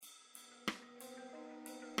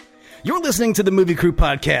You're listening to the Movie Crew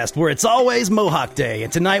Podcast, where it's always Mohawk Day,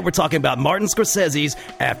 and tonight we're talking about Martin Scorsese's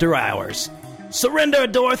After Hours. Surrender,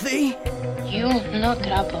 Dorothy! You no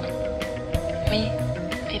trouble. Me,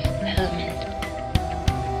 Fifth Element.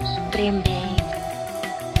 Supreme Being.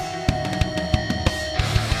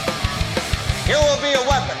 You will be a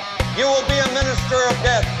weapon. You will be a minister of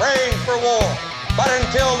death, praying for war. But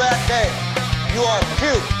until that day, you are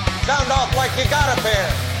cute. Sound off like you got a pair.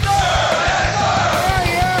 Ah,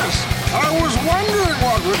 yes. I was wondering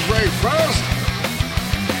what would break first.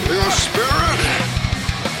 Your spirit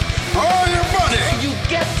or your money? You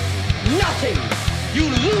get nothing. You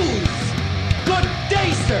lose. Good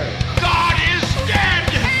day, sir. God is dead.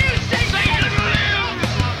 Satan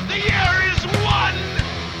lives. The year is won.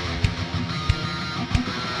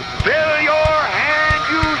 Fill your hand,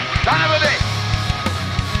 you son of a bitch.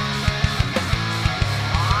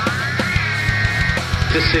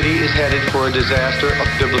 The city is headed for a disaster of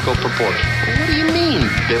biblical proportion. What do you mean,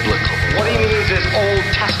 biblical? What he means is Old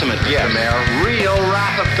Testament, yes. Mayor. Real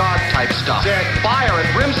wrath of God type stuff. Fire and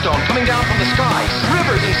brimstone coming down from the skies.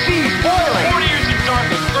 Rivers and seas boiling. 40 years of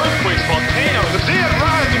darkness, earthquakes, volcanoes, the dead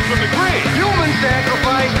rising from the grave. Human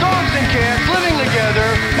sacrifice, dogs and cats living together.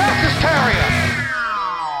 Mass hysteria.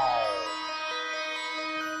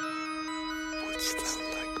 Wouldst thou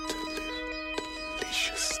like to live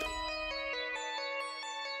deliciously?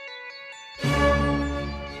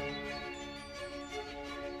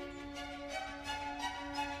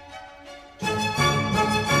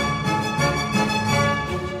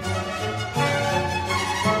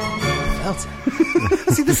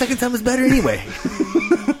 See, the second time was better anyway.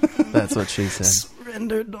 That's what she said.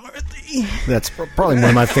 Surrender, Dorothy! That's probably one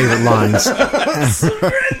of my favorite lines.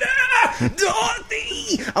 Surrender,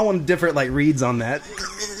 Dorothy! I want different, reads on that.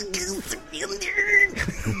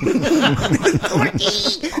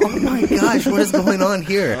 Oh my gosh, what is going on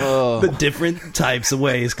here? The different types of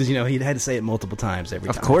ways, because, he had to say it multiple times every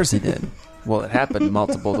time. Of course he did. Well, it happened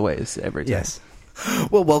multiple ways every time. Yes.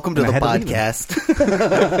 Well, welcome to the podcast.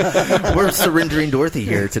 We're surrendering Dorothy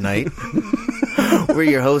here tonight. We're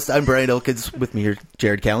your hosts. I'm Brian Elkins. With me here,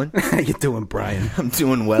 Jared Cowan. How you doing, Brian? I'm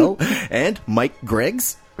doing well. And Mike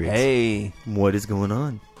Greggs. Hey. What is going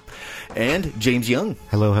on? And James Young.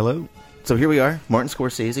 Hello, hello. So here we are, Martin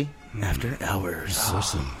Scorsese, After Hours.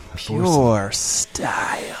 Awesome. Pure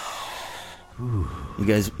style. Ooh. You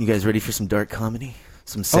guys ready for some dark comedy?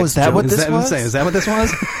 Some sex is that jokes? what this was? Is that what this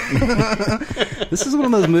was? This is one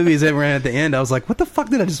of those movies that ran at the end. I was like, what the fuck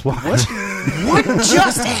did I just watch? What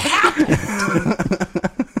just happened?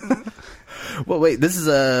 Well, wait, this is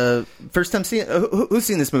a first time seeing. Who's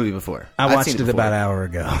seen this movie before? I watched it about an hour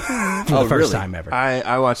ago. For the first time ever.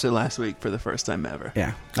 I watched it last week for the first time ever.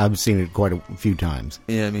 Yeah. I've seen it quite a few times.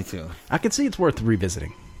 Yeah, me too. I could see it's worth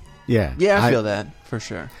revisiting. Yeah. Yeah, I feel that for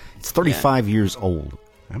sure. It's 35 years old.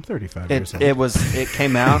 I'm 35 years old. It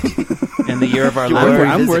came out in the year of our Lord.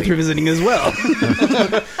 I'm worth revisiting as well.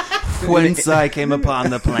 Whence I came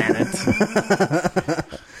upon the planet.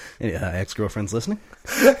 Any ex-girlfriends listening?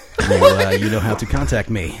 Well, you know how to contact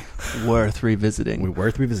me. Worth revisiting. We're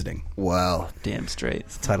worth revisiting. Wow. Damn straight.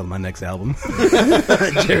 It's the title of my next album.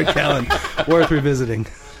 Jared Cowan, worth revisiting.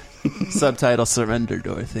 Subtitle, Surrender,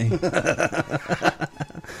 Dorothy.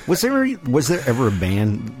 Was there ever a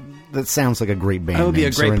band that sounds like a great band? That would be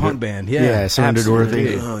a great Surrender? punk band. Yeah, Yeah, Surrender absolutely.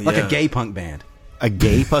 Dorothy. Oh, yeah. Like a gay punk band. A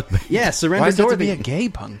gay punk band? Yeah, Surrender Why is it to Dorothy. be a gay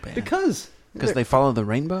punk band? Because they follow the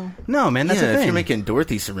rainbow? No, man, that's yeah, the thing. if you're making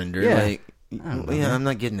Dorothy surrender, Yeah. I'm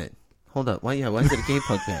not getting it. Hold up. Why is it a gay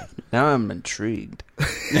punk band? Now I'm intrigued.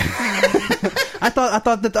 I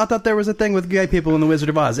thought there was a thing with gay people in the Wizard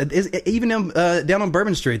of Oz. Even down on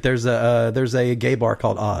Bourbon Street, there's a gay bar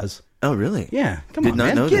called Oz. Oh, really? Yeah, come Did on, not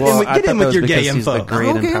man. know Get that. in, get in with your gay info. He's the great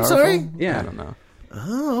and Okay, I'm powerful. sorry. Yeah. I don't know.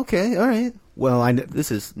 Oh, okay. All right. Well, This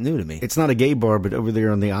is new to me. it's not a gay bar, but over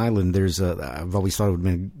there on the island, I've always thought it would have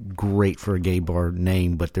been great for a gay bar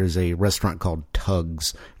name, but there's a restaurant called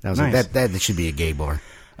Tugs. And I was Nice. like, that should be a gay bar.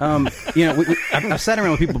 I've sat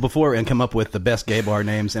around with people before and come up with the best gay bar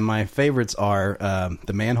names, and my favorites are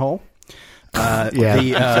the Manhole. That's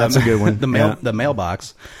a good one. The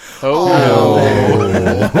Mailbox. Oh.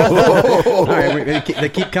 All right, they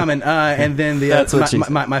keep coming. And then That's what she said.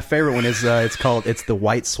 my favorite one is it's the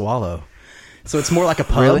White Swallow. So it's more like a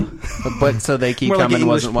pub. Really? But so They Keep More like an Coming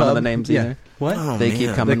English wasn't one of the pub. names Yeah. either? What? Oh, They man. Keep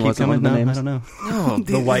Coming They Keep wasn't one of the Coming? names? I don't know. Oh,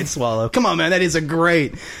 The White Swallow. Come on, man. That is a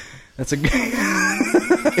great. That's a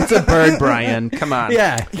It's a bird, Brian. Come on.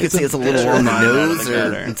 yeah. You could say it's a little on the nose or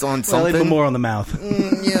together. it's on Well, even something. more on the mouth.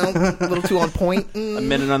 A little too on point. A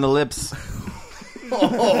minute on the lips.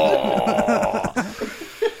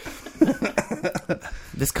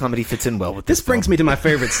 This comedy fits in well with This brings me to my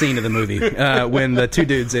favorite scene of the movie when the two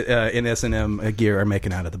dudes in S&M gear are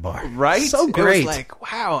making out at the bar. Right? So great. It was like,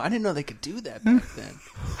 wow, I didn't know they could do that back then.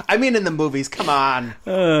 I mean, in the movies, come on.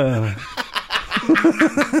 I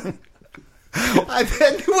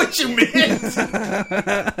bet what you meant.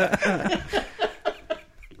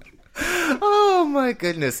 Oh my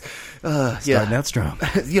goodness! Starting out strong.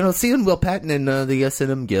 Seeing Will Patton in the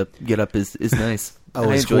S&M get up is nice.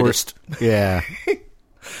 Oh, it's forced. Yeah.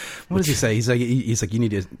 What does he say? He's like you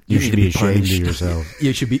need to. You should be ashamed punished. of yourself.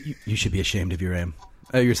 You should be ashamed of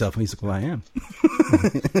yourself. And he's like, well, I am.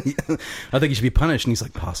 I think you should be punished. And he's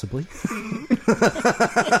like, possibly.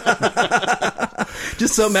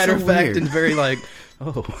 Just so matter of fact and very like,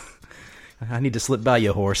 oh, I need to slip by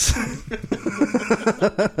you, horse.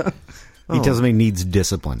 He tells me he needs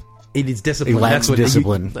discipline. He needs discipline. He lacks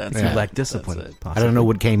discipline. He lacked discipline. I don't know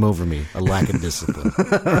what came over me. A lack of discipline.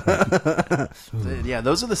 Yeah,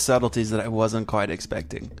 those are the subtleties that I wasn't quite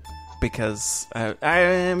expecting. Because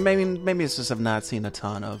I maybe it's just I've not seen a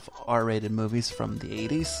ton of R-rated movies from the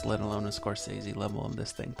 80s, let alone a Scorsese level of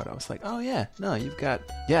this thing. But I was like, oh yeah, no,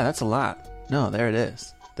 that's a lot. No, there it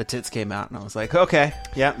is. The tits came out, and I was like, okay,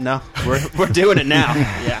 yeah, no, we're doing it now.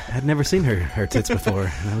 Yeah, I'd never seen her tits before.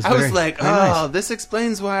 I was like, oh, this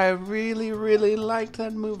explains why I really, really liked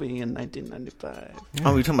that movie in 1995. Yeah.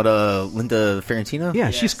 Oh, you're talking about Linda Fiorentino? Yeah,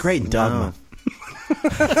 yes. She's great in Dogma.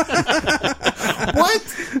 What?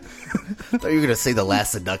 I thought you were going to say The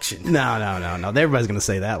Last Seduction. No. Everybody's going to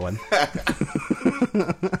say that one.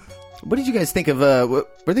 What did you guys think of?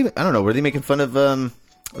 Were they? I don't know. Were they making fun of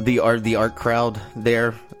the art crowd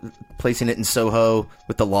there, placing it in Soho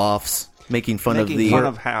with the lofts, making fun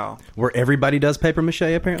of how where everybody does paper mache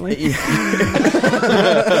apparently.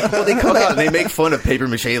 Well, they come out and they make fun of paper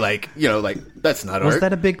mache, like that's not art. Was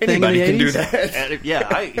that a big thing Anybody in the 80s? can do that. Yeah.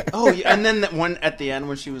 And then that one at the end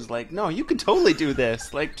when she was like, "No, you can totally do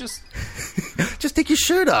this. Like, just take your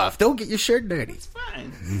shirt off. Don't get your shirt dirty. It's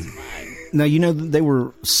fine. Now, they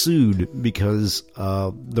were sued because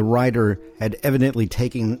the writer had evidently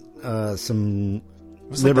taken some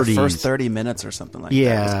it was liberties. Like the first 30 minutes or something like that.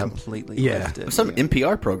 It was completely lifted. It was some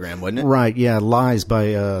NPR program, wasn't it? Right, yeah, Lies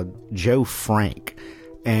by Joe Frank.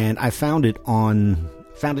 And I found it on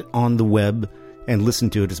the web and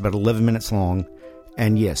listened to it. It's about 11 minutes long.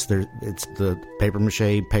 And yes, it's the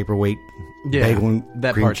papier-mâché, paperweight, bagel and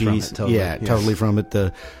that cream part's cheese. From it, totally. Totally from it.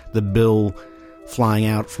 The bill flying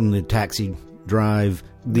out from the taxi drive.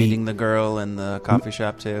 Meeting the girl in the coffee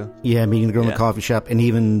shop, too. Yeah, meeting the girl in the coffee shop. And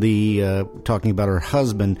even the talking about her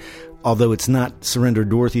husband. Although it's not Surrender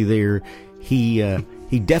Dorothy there, he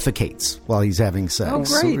defecates while he's having sex. Oh,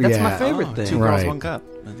 great. That's my favorite thing. Two girls, one cup.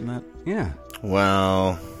 Isn't that? Yeah.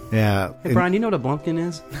 Well... Yeah. Hey, Brian, you know what a blumpkin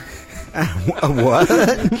is? What?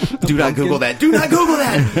 Do not Google that. Do not Google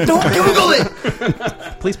that. Don't Google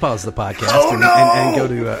it. Please pause the podcast and go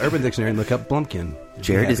to Urban Dictionary and look up blumpkin.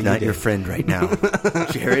 Jared is not your friend right now.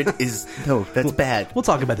 Jared is... No, that's bad. We'll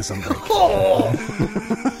talk about this someday.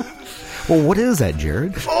 Well, what is that,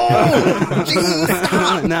 Jared? Oh,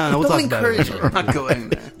 jeez. No, we'll talk about it. We're not going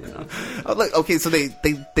there. Okay, so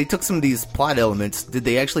they took some of these plot elements. Did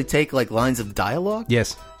they actually take like lines of dialogue?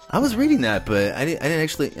 Yes. I was reading that, but I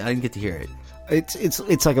didn't get to hear it.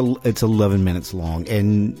 It's like it's 11 minutes long,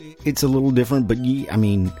 and it's a little different. But I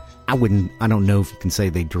don't know if you can say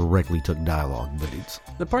they directly took dialogue, but it's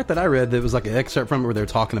the part that I read that was like an excerpt from it where they're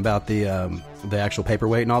talking about the actual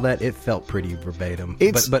paperweight and all that. It felt pretty verbatim,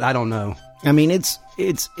 but I don't know. I mean, it's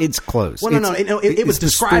close. Well, it was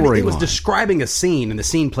describing. It was describing a scene, and the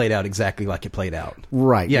scene played out exactly like it played out.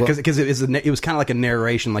 Right? Yeah, because it was kind of like a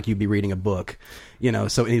narration, like you'd be reading a book,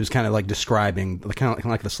 So it was kind of like describing, kind of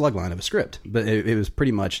like the slug line of a script, but it was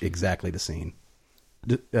pretty much exactly the scene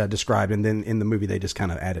described, and then in the movie they just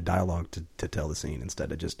kind of added dialogue to tell the scene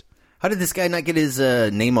instead of just. How did this guy not get his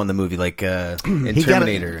name on the movie, like in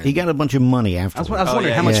Terminator? He got a bunch of money afterwards. I was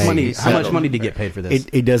wondering how much money did he get paid for this?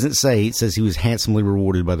 It doesn't say. It says he was handsomely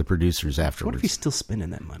rewarded by the producers afterwards. What if he's still spending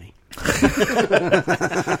that money?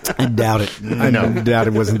 I doubt it. I doubt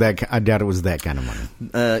it wasn't that. I doubt it was that kind of money.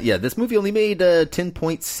 This movie only made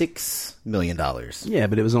 $10.6 million. Yeah,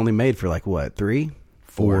 but it was only made for like what, 3,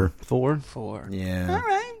 4? Yeah. All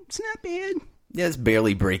right, it's not bad. Yeah, it's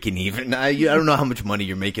barely breaking even. I don't know how much money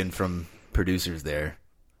you're making from producers there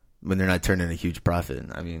when they're not turning a huge profit.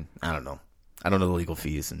 I mean, I don't know. I don't know the legal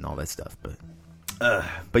fees and all that stuff,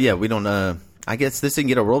 but yeah, we don't. I guess this didn't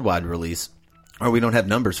get a worldwide release, or we don't have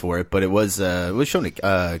numbers for it. But it was shown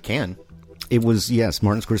at Cannes. It was, yes,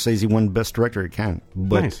 Martin Scorsese won Best Director at Cannes.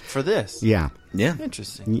 But Nice. For this? yeah. Yeah.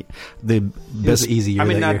 Interesting. Yeah. The It was best an easy year. I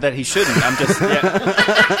mean, that not year. that he shouldn't. I'm just...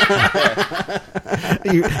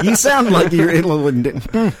 Yeah. you sound like you're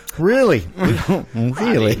really?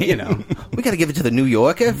 Really? You know, We got to give it to the New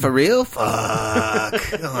Yorker for real. Fuck.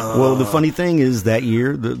 Well, the funny thing is that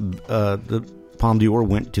year the Palme d'Or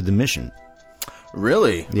went to The Mission.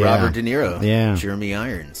 Really? Yeah. Robert De Niro. Yeah. Jeremy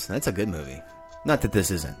Irons. That's a good movie. Not that this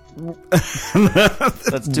isn't.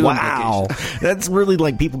 That's two Wow, that's really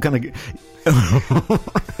like people kind of.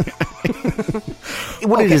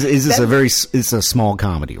 What it is this a very? It's a small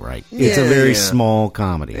comedy, right? It's a very small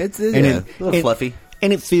comedy. It's a little fluffy.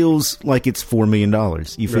 And it feels like it's $4 million.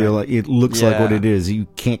 You feel like it looks like what Yeah. it is. You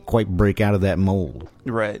can't quite break out of that mold.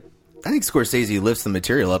 Right. I think Scorsese lifts the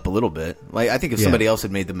material up a little bit. Like, I think if somebody else had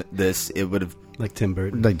made this, it would have... like Tim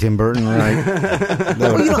Burton. Like Tim Burton, right?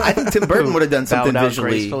 Well, I think Tim Burton would have done something Bowed out visually.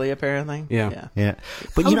 gracefully, apparently. Yeah. Yeah,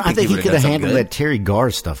 but I I would think he would've could have done handled something that Terry Garr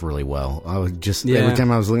stuff really well. I was just every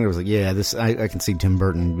time I was looking, I was like, yeah, this. I can see Tim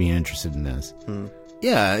Burton being interested in this.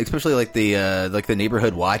 Yeah, especially like the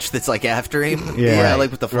neighborhood watch that's like after him. Yeah. Yeah, like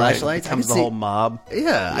with the flashlights. Comes the whole mob.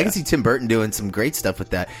 Yeah, I can see Tim Burton doing some great stuff with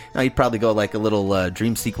that. Now he'd probably go like a little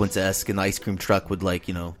dream sequence esque, and the ice cream truck would look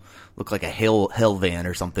like a hell van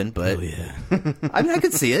or something. But I mean, I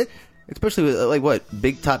could see it, especially with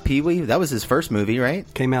Big Top Pee Wee. That was his first movie,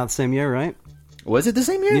 right? Came out the same year, right? Was it the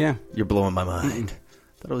same year? Yeah. You're blowing my mind.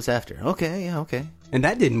 Thought it was after. Okay, yeah, okay. And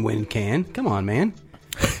that didn't win Cannes. Come on, man.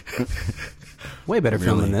 Way better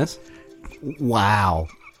film than this. Wow.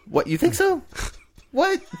 What, you think so?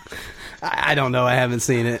 What? I don't know. I haven't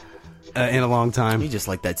seen it in a long time. You just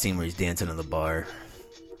like that scene where he's dancing in the bar.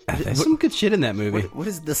 There's some good shit in that movie. What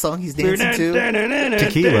is the song he's dancing to?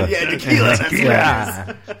 Tequila. Yeah, tequila.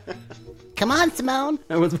 Yeah. Come on, Simone.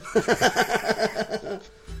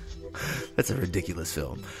 That's a ridiculous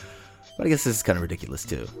film. But I guess this is kind of ridiculous,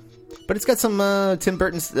 too. But it's got some Tim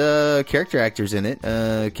Burton's character actors in it.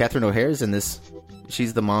 Catherine O'Hara's in this.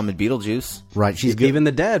 She's the mom in Beetlejuice. Right, she's good. Even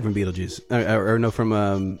the dad from Beetlejuice. Or no,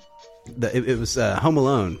 from... it was Home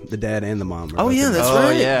Alone. The dad and the mom. Were both in it. That's Oh,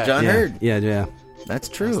 right. yeah. John Hurd. Yeah. That's That's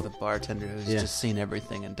true. the bartender who's just seen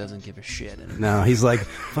everything and doesn't give a shit. And No, he's like,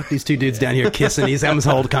 fuck these two dudes down here kissing. He's having this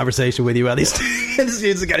whole conversation with you while these this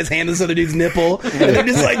dude's got his hand on this other dude's nipple. And they're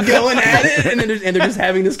just like going at it. And they're just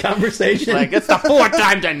having this conversation. like, it's the fourth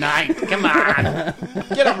time tonight. Come on.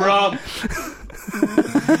 Get him, Rob.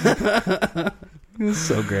 It's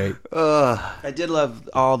so great. I did love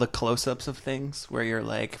all the close-ups of things where you're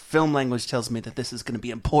like, film language tells me that this is going to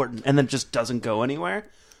be important, and then it just doesn't go anywhere.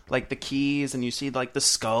 Like the keys, and you see like the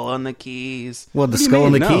skull on the keys. Well, the do you skull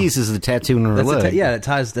and the mean? No. keys is the tattoo in her That's leg. that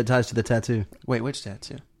ties to the tattoo. Wait, which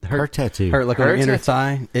tattoo? Her tattoo. Her, like on Her her inner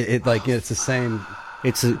tattoo? thigh. It's the same.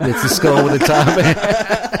 It's a skull with a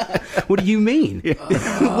top. What do you mean?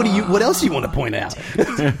 What else do you want to point out?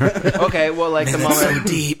 Okay, well, like the moment So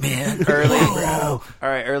deep, man.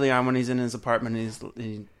 early on when he's in his apartment,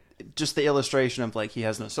 just the illustration of like he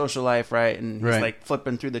has no social life, right? And he's Right. like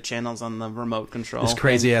flipping through the channels on the remote control. This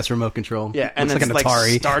crazy ass remote control. Yeah, and looks it's like an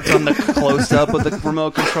Atari. starts on the close up with the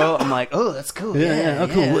remote control. I'm like, oh, that's cool. Yeah, oh,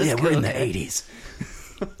 cool. that's Yeah, cool. we're in the 80s.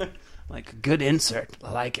 Like, good insert.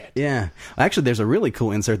 I like it. Yeah, actually, there's a really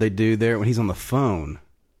cool insert they do there when he's on the phone,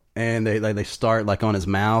 and they start like on his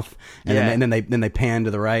mouth, and Yeah. then they pan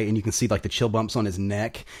to the right, and you can see like the chill bumps on his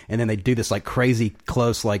neck, and then they do this like crazy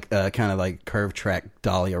close like kind of like curve track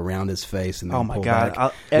dolly around his face, and then Oh my pull god!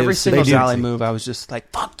 back. Every single they do- Dolly move, I was just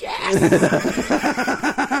like, "Fuck yes!"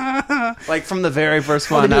 Like from the very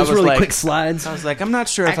first Oh, one, they do I was those really like, quick slides. I was like, I'm not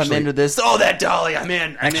sure if I'm Actually- into this. Oh, that Dolly, I'm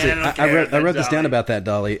in. Actually, I wrote this down about that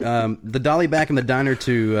dolly. The dolly back in the diner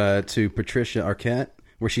to Patricia Arquette,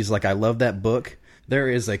 where she's like, "I love that book." There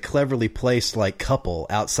is a cleverly placed like couple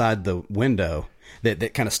outside the window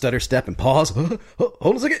that kind of stutter step and pause. Hold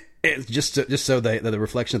on a second. It's just so the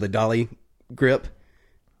reflection of the dolly grip.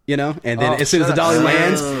 You know, and then as soon as the dolly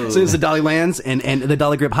lands, and the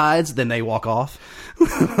dolly grip hides, then they walk off.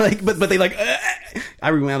 Like, but they like. I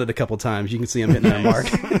rewound it a couple times. You can see them hitting that mark.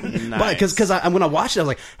 But because when I watched it, I was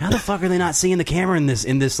like, how the fuck are they not seeing the camera in this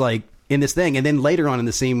thing? And then later on in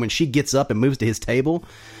the scene, when she gets up and moves to his table,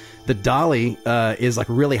 the dolly is like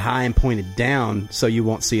really high and pointed down, so you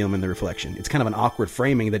won't see them in the reflection. It's kind of an awkward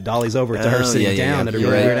framing. The dolly's over to her sitting down at a really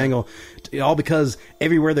weird angle. All because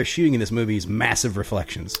everywhere they're shooting in this movie is massive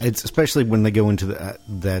reflections. It's especially when they go into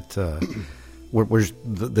where's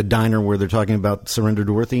the diner where they're talking about Surrender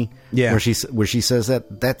Dorothy. Yeah. where she says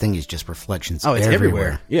that thing is just reflections. Oh, it's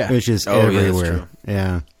everywhere. Yeah. it's just Oh, yeah, that's everywhere. true.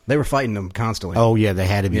 Yeah. They were fighting them constantly. Oh yeah, they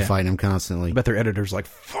had to be Yeah. fighting him constantly. I bet their editor's like,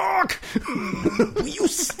 "Fuck, will you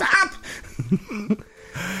stop?"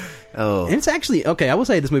 Oh, And it's actually okay. I will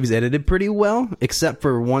say this movie's edited pretty well, except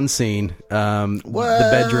for one scene. The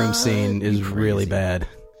bedroom scene is really bad,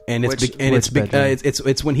 and it's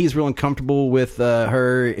it's when he's real uncomfortable with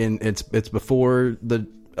her, and it's before the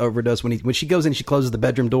overdose. When she goes in, she closes the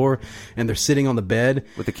bedroom door, and they're sitting on the bed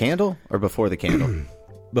with the candle or before the candle?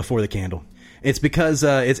 Before the candle. It's because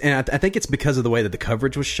I think it's because of the way that the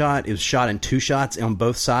coverage was shot. It was shot in 2 shots on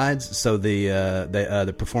both sides, so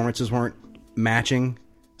the performances weren't matching.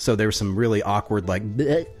 So there were some really awkward like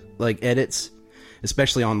edits,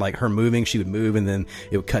 especially on like her moving. She would move and then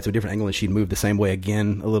it would cut to a different angle and she'd move the same way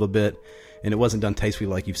again a little bit, and it wasn't done tastefully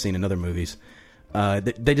like you've seen in other movies.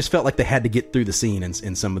 They just felt like they had to get through the scene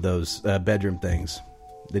in some of those bedroom things.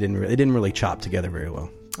 They didn't really chop together very well.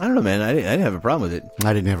 I don't know, man. I didn't have a problem with it.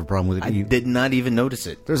 I didn't have a problem with it. I did not even notice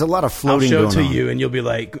it. There's a lot of floating I'll show going it to on. you, and you'll be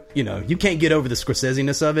like, you can't get over the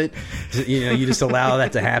Scorsese-ness of it. You just allow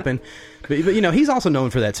that to happen. But he's also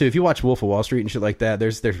known for that too. If you watch Wolf of Wall Street and shit like that,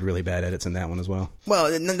 there's really bad edits in that one as well. Well,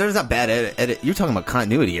 there's not bad edit. You're talking about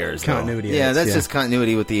continuity errors. Continuity though. Yeah, edits, that's yeah. just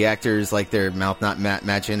continuity with the actors, like their mouth not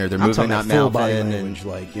matching or their I'm movement talking not about full body mouthing. language,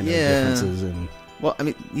 like differences and. Well, I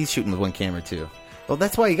mean, he's shooting with one camera too. Well,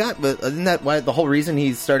 that's why he got. But isn't that why the whole reason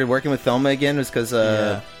he started working with Thelma again was because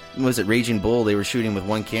was it Raging Bull? They were shooting with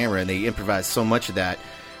one camera and they improvised so much of that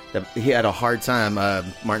he had a hard time.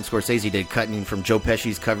 Martin Scorsese did cutting from Joe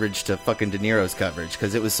Pesci's coverage to fucking De Niro's coverage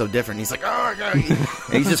because it was so different. He's like, oh god, and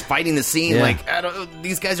he's just fighting the scene like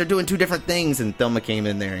these guys are doing 2 different things, and Thelma came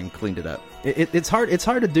in there and cleaned it up. It's hard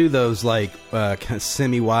to do those like kind of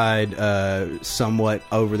semi-wide, somewhat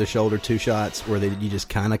over-the-shoulder 2 shots where you just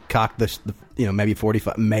kind of cock the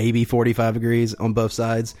maybe 45 degrees on both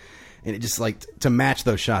sides, and it just like to match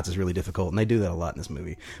those shots is really difficult, and they do that a lot in this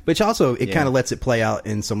movie. But also it kind of lets it play out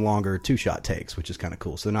in some longer 2-shot takes, which is kind of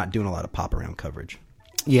cool. So they're not doing a lot of pop around coverage.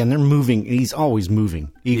 Yeah, and they're moving. He's always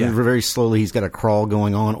moving, even very slowly. He's got a crawl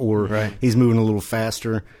going on, or he's moving a little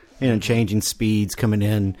faster, changing speeds, coming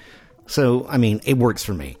in. So, I mean, it works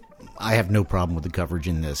for me. I have no problem with the coverage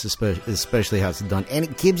in this, especially how it's done. And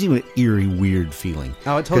it gives you an eerie, weird feeling.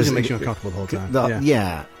 Oh, it totally makes you uncomfortable the whole time.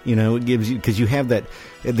 It gives you, because you have that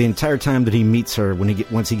the entire time that he meets her,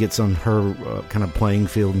 once he gets on her kind of playing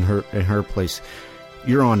field in her place,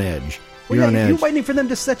 you're on edge. You're on edge. You're waiting for them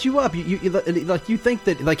to set you up. You think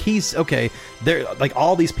that like he's okay. They're like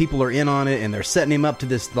all these people are in on it, and they're setting him up to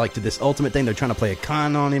this ultimate thing. They're trying to play a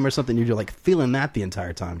con on him or something. You're like feeling that the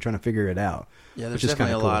entire time, trying to figure it out. Yeah, there's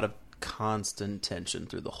definitely a lot of constant tension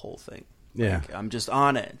through the whole thing. Yeah, I'm just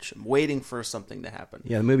on edge. I'm waiting for something to happen.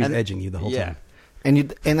 Yeah, the movie's edging you the whole time.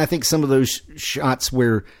 And I think some of those shots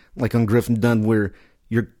where, like on Griffin Dunn, where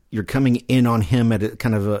you're coming in on him at a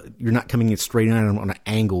kind of you're not coming in straight on him on an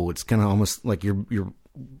angle. It's kind of almost like you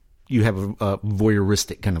have a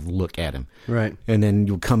voyeuristic kind of look at him, right? And then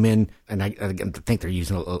you'll come in, and I think they're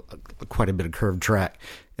using quite a bit of curved track,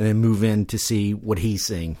 and then move in to see what he's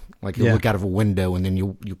seeing. Like you'll look out of a window, and then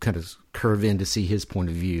you kind of curve in to see his point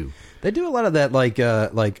of view. They do a lot of that, like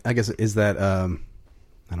I guess is that.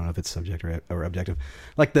 I don't know if it's subjective or objective.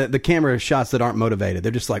 Like the camera shots that aren't motivated,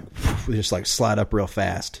 they're just like slide up real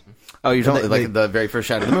fast. Oh, you're talking like the very first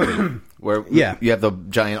shot of the movie, where you have the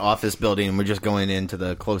giant office building, and we're just going into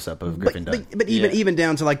the close up of Griffin Dunn. But even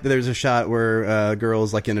down to like there's a shot where a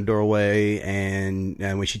girl's like in a doorway, and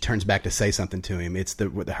when she turns back to say something to him, it's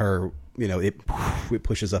it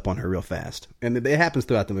pushes up on her real fast, and it happens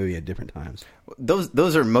throughout the movie at different times.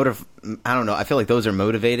 Those are I don't know. I feel like those are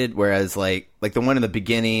motivated, whereas like the one in the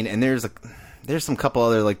beginning, and there's some couple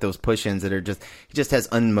other like those push-ins that are he just has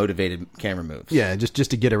unmotivated camera moves. Yeah,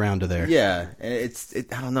 just to get around to there. Yeah,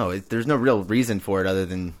 I don't know. There's no real reason for it other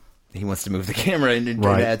than he wants to move the camera and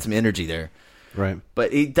add some energy there. Right.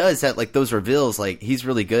 But he does have like those reveals. Like he's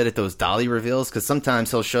really good at those dolly reveals because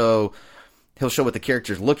sometimes he'll show what the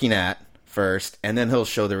character's looking at first, and then he'll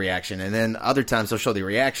show the reaction, and then other times he'll show the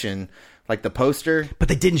reaction, like the poster. But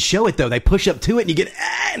they didn't show it though. They push up to it, and you get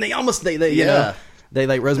and they almost they They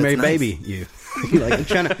like Rosemary Baby you. Like I'm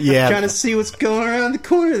trying to see what's going around the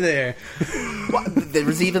corner there. Well, there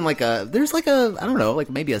was even I don't know, like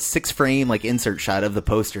maybe a 6-frame like insert shot of the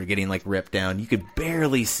poster getting like ripped down. You could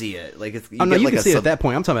barely see it. Like it's you can see it at that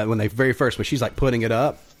point. I'm talking about when they when she's like putting it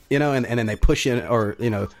up, and then they push in, or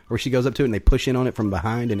she goes up to it and they push in on it from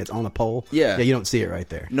behind and it's on a pole. Yeah, you don't see it right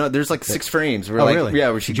there. No, there's like 6 frames. Where really?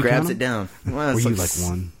 Yeah, where she grabs it down. Well, were you like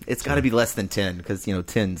 1? It's got to be less than 10 because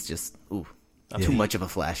 10's just too much of a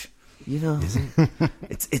flash. You know,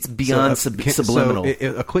 it's beyond subliminal.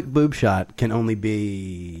 A quick boob shot can only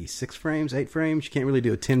be 6 frames, 8 frames. You can't really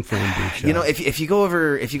do a 10-frame boob shot. You know, if you go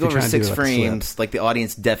over trying to 6 do, like, a frames, like the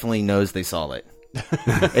audience definitely knows they saw it.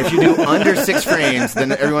 If you do under 6 frames,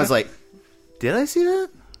 then everyone's like, "Did I see that?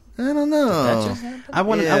 I don't know." I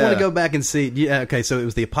want to go back and see. Yeah, okay, so it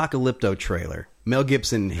was the Apocalypto trailer. Mel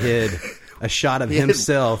Gibson hid a shot of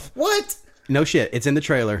himself. What? No shit, it's in the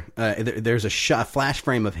trailer. There's a flash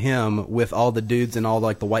frame of him with all the dudes and all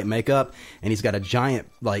like the white makeup, and he's got a giant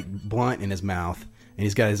like blunt in his mouth, and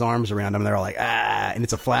he's got his arms around him, and they're all like and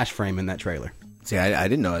it's a flash frame in that trailer. See, I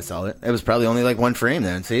didn't know I saw it. It was probably only like 1 frame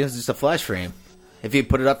then. See, it was just a flash frame. If you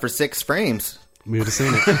put it up for 6 frames, we would have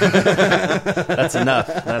seen it. That's enough.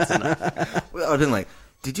 That's enough. Well, I've been like,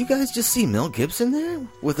 did you guys just see Mel Gibson there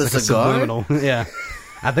with a Like cigar? Yeah.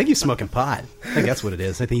 I think he's smoking pot. I think that's what it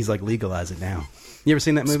is. I think he's like legalized it now. You ever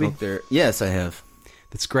seen that movie? Yes, I have.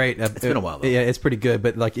 It's great. It's been a while, though. Yeah, it's pretty good,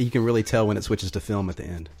 but like you can really tell when it switches to film at the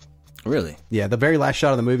end. Really? Yeah, the very last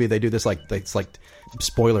shot of the movie, they do this it's like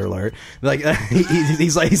spoiler alert. Like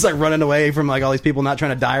he's like running away from like all these people not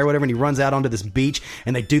trying to die or whatever, and he runs out onto this beach,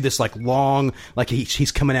 and they do this like long like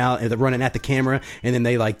he's coming out and they're running at the camera, and then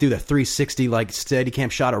they like do the 360 like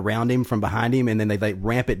Steadicam shot around him from behind him, and then they like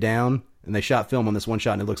ramp it down. And they shot film on this one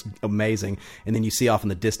shot, and it looks amazing. And then you see off in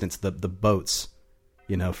the distance the boats,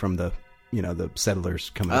 you know, from the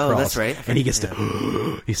settlers coming across. Oh, that's right. And he gets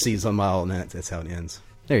to he sees them all, and that's how it ends.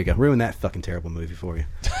 There you go. Ruin that fucking terrible movie for you.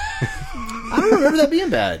 I don't remember that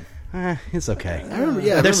being bad. It's okay. I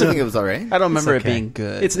remember thinking it was all right. I don't remember it being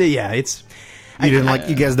good.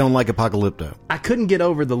 You guys don't like Apocalypto. I couldn't get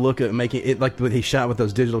over the look of making it like when he shot with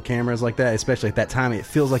those digital cameras like that, especially at that time. It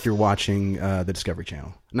feels like you're watching the Discovery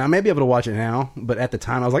Channel. Now I may be able to watch it now, but at the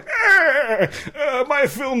time I was like, my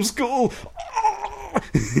film school.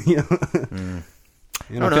 You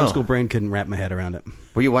know, film school brain couldn't wrap my head around it.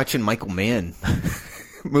 Were you watching Michael Mann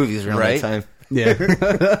movies around that time? Yeah.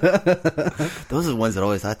 Those are the ones that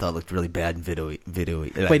I thought looked really bad in video.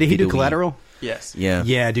 Wait, did he do Collateral? Yes. Yeah.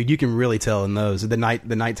 Yeah, dude, you can really tell in those the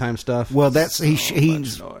nighttime stuff. Well, that's he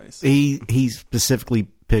specifically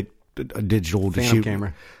picked a digital to shoot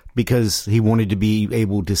camera because he wanted to be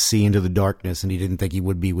able to see into the darkness, and he didn't think he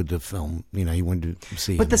would be with the film. You know, he wanted to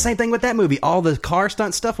see. But the same thing with that movie. All the car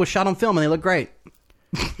stunt stuff was shot on film, and they look great.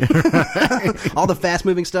 All the fast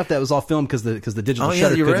moving stuff that was all filmed because the digital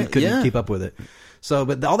shutter couldn't keep up with it. So,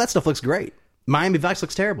 but all that stuff looks great. Miami Vice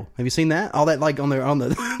looks terrible. Have you seen that? All that like on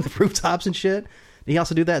the rooftops and shit. He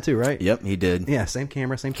also do that too, right? Yep, he did. Yeah, same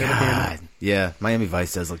camera, same camera. Yeah, Miami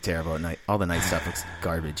Vice does look terrible at night. All the night stuff looks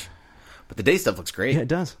garbage, but the day stuff looks great. Yeah, it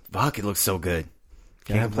does. Fuck, it looks so good.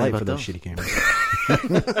 Can't have light for those shitty cameras.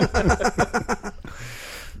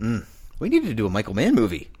 We need to do a Michael Mann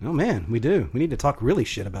movie. Oh man, we do. We need to talk really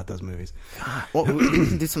shit about those movies. God. Well, we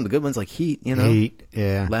can do some of the good ones like Heat. You know, Heat.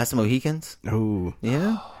 Yeah. Last of the Mohicans. Oh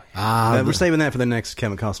yeah. We're saving that for the next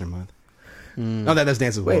Kevin Costner month. Oh, that's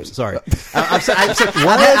Dances with Wolves. Sorry,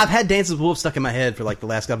 I've had Dances with Wolves stuck in my head for like the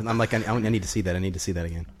last couple. I'm like, I need to see that. I need to see that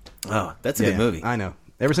again. Oh, that's a good movie. I know.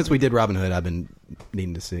 Ever since we did Robin Hood, I've been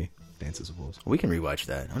needing to see Dances with Wolves. We can rewatch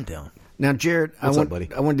that. I'm down. Now, Jared, What's up, buddy?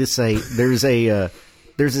 I wanted to say there's a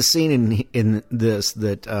scene in this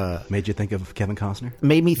that made you think of Kevin Costner.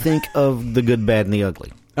 Made me think of The Good, Bad, and the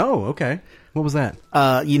Ugly. Oh, okay. What was that?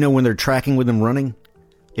 You know when they're tracking with them running,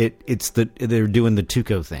 they're doing the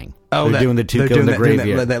Tuco thing. Oh, they're doing the Tuco in the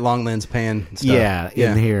graveyard. That long lens pan stuff. Yeah,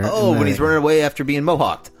 in here. Oh, when he's running away after being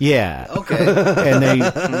mohawked. Yeah. Okay.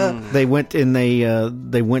 And they went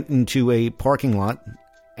into a parking lot,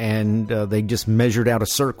 and they just measured out a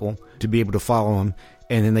circle to be able to follow him,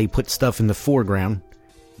 and then they put stuff in the foreground.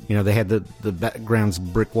 You know, they had the background's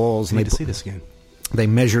brick walls. I need to see this again. They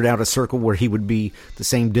measured out a circle where he would be the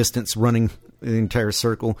same distance running the entire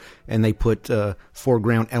circle, and they put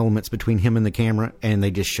foreground elements between him and the camera, and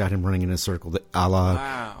they just shot him running in a circle, a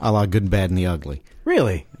la Good, Bad, and the Ugly.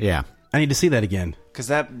 Really? Yeah. I need to see that again. Because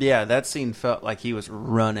that scene felt like he was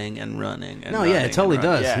running and running. And yeah, it totally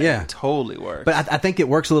does. Yeah, it totally works. But I think it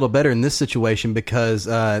works a little better in this situation because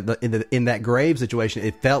in that grave situation,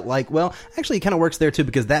 it felt like, well, actually, it kind of works there too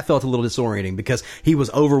because that felt a little disorienting because he was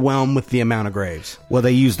overwhelmed with the amount of graves. Well,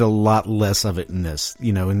 they used a lot less of it in this.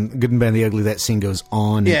 You know, in Good and Bad and the Ugly, that scene goes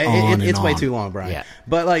on and on it's and way on. too long, Brian. Yeah.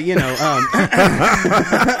 But like, you know,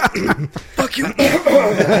 fuck you.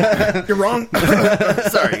 You're wrong.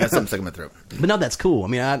 Sorry, I got something stuck in my throat. But no, that's cool. I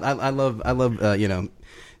mean, I love you know,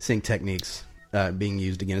 seeing techniques being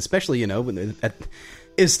used again, especially, you know, when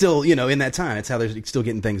it's still, you know, in that time. It's how they're still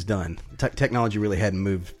getting things done. Technology really hadn't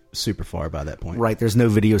moved super far by that point. Right. There's no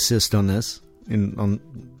video assist on this.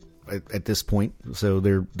 at this point. So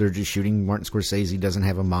they're just shooting. Martin Scorsese doesn't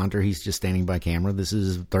have a monitor. He's just standing by camera. This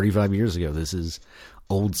is 35 years ago. This is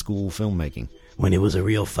old school filmmaking. When it was a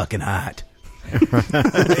real fucking hot.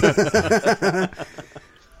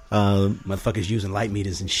 Motherfuckers using light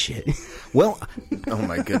meters and shit. Well, Oh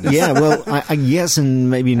my goodness. yeah, well, I yes and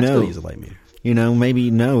maybe I no. still use a light meter. You know,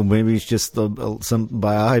 maybe no. Maybe it's just some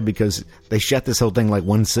by eye because they shot this whole thing like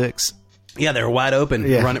 1/6. Yeah, they were wide open.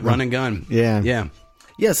 Yeah. Run and gun. Yeah. Yeah.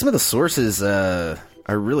 Yeah, some of the sources are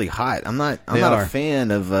really hot. I'm not They a are.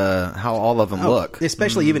 fan of how all of them look.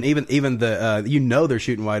 Especially even the they're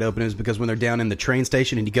shooting wide open is because when they're down in the train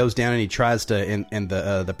station and he goes down and he tries to and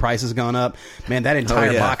the price has gone up. Man, that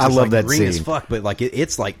entire yeah. box I is love like that green as scene. fuck, but like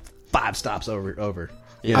it's like 5 stops over.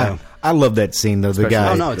 You know? I love that scene though. The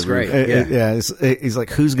guy. Oh no, it's great. He's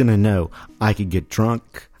like, who's gonna know? I could get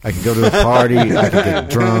drunk. I could go to a party. I could get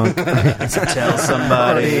drunk. Tell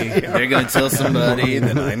somebody. They're going to tell somebody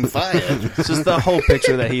that I'm fired. It's just the whole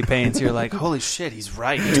picture that he paints. You're like, holy shit, he's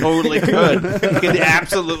right. He totally could. He could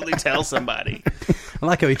absolutely tell somebody. I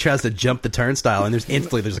like how he tries to jump the turnstile and there's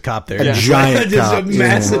a cop there. A giant just cop, a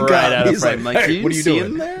massive yeah. cop. Right out of He's frame. Like, hey, what are you see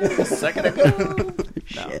doing? him there a second ago?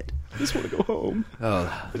 Shit. I just want to go home.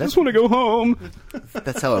 Oh, I just want to go home.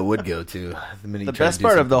 that's how I would go too. The best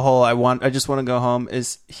part of the whole I just want to go home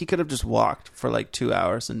is he could have just walked for like 2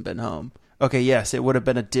 hours and been home. Okay, yes, it would have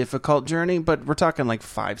been a difficult journey, but we're talking like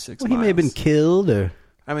 5-6 miles. He may have been killed or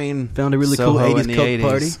I mean, found a really Soho cool in 80s the coke 80s.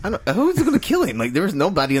 party. I don't, who's going to kill him? Like there was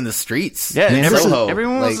nobody in the streets. Yeah, in Soho.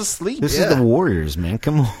 everyone was Like, asleep. This is the Warriors, man.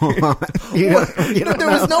 Come on. you don't there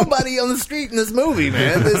was nobody on the street in this movie,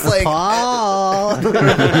 man. It's like Paul. everyone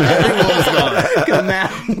was gone. Come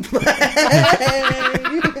out.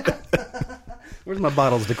 Where's my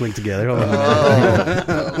bottles to clink together? Hold on.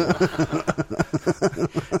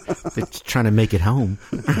 It's trying to make it home.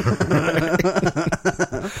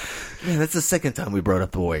 Man, that's the second time we brought up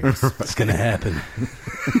the Warriors. What's gonna happen?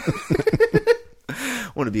 I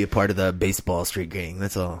want to be a part of the baseball street gang.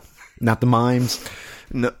 That's all. Not the mimes.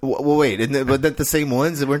 No, well, wait, but that the same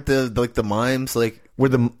ones? Weren't the mimes like?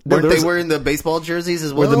 Weren't Weren't they wearing the baseball jerseys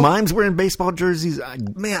as well? Were the mimes wearing baseball jerseys?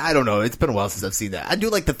 Man, I don't know. It's been a while since I've seen that. I do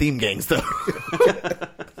like the theme gangs though.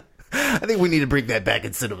 I think we need to bring that back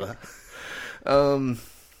in cinema.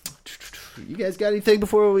 You guys got anything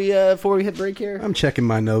before we hit break here? I'm checking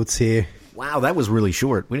my notes here. Wow, that was really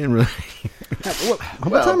short. We didn't really.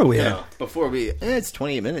 What time are we at? Before we, it's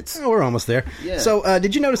 28 minutes. Oh, we're almost there. Yeah. So,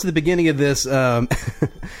 did you notice at the beginning of this, one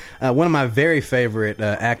of my very favorite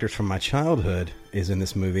actors from my childhood is in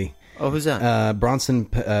this movie. Oh, who's that? Bronson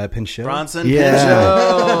Pinchot. Bronson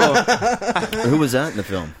Yeah. Pinchot. Who was that in the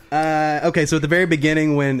film? Okay, so at the very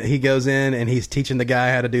beginning when he goes in and he's teaching the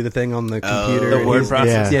guy how to do the thing on the computer. the and word he's-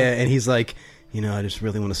 processing. Yeah, and he's like, I just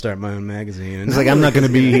really want to start my own magazine. And He's like, I'm not going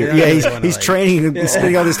to be here. Yeah, Yeah, I he's wanna, training. He's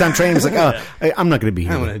spending all this time training. He's like, I'm not going to be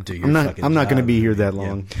here. I wanna do your I'm not. fucking I'm not going to job. be here that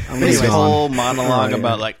long. I'm gonna His be whole gone. monologue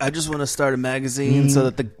about like, I just want to start a magazine so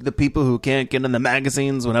that the people who can't get in the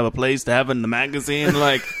magazines would have a place to have in the magazine.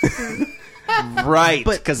 Like, right,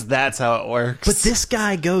 because that's how it works. But this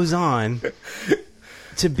guy goes on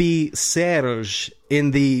to be Serge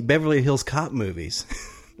in the Beverly Hills Cop movies.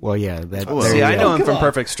 Well, yeah. That. Well, there See, you I go. know him Come from on.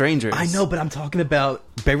 Perfect Strangers. I know, but I'm talking about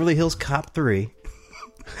Beverly Hills Cop 3,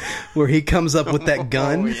 where he comes up with that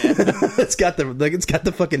gun. It's got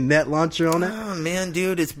the fucking net launcher on it. Oh man,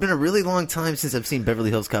 dude, it's been a really long time since I've seen Beverly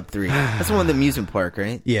Hills Cop 3. That's the one in the amusement park,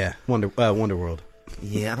 right? Yeah, Wonder World.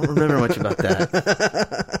 Yeah, I don't remember much about that.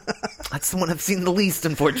 That's the one I've seen the least,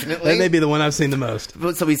 unfortunately. That may be the one I've seen the most.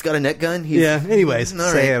 So he's got a net gun. Yeah. Anyways, all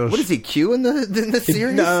right. Serge. What is he? Q in the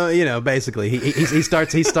series? No, basically he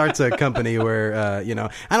starts a company where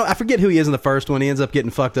I forget who he is in the first one. He ends up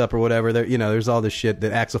getting fucked up or whatever. There, there's all this shit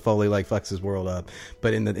that Axel Foley like fucks his world up.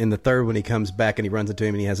 But in the third one, he comes back and he runs into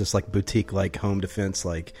him and he has this like boutique like home defense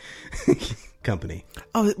like company.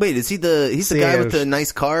 Oh wait, is he he's the guy with Serge. the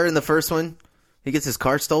nice car in the first one? He gets his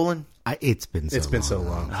car stolen. It's been so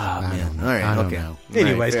long. Oh man! All right, I don't okay. know.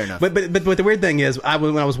 Anyways, fair enough. but the weird thing is,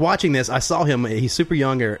 when I was watching this, I saw him. He's super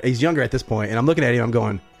younger. He's younger at this point, and I'm looking at him. I'm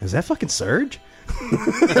going, "Is that fucking Serge?" And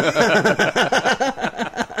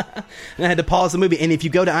I had to pause the movie. And if you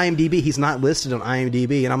go to IMDb, he's not listed on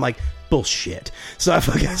IMDb, and I'm like, bullshit. So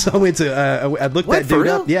I went to I looked What, that for dude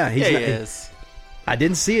real? up. Yeah, Yeah, he's he not, is. I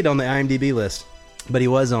didn't see it on the IMDb list, but he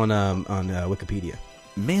was on Wikipedia.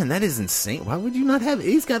 Man, that is insane. Why would you not have?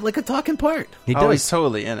 He's got like a talking part. He Oh, he's does.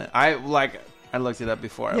 totally in it. I looked it up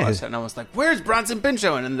before I Yeah. watched it, and I was like, "Where's Bronson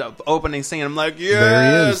Pinchot?" And in the opening scene, I'm like, "Yes,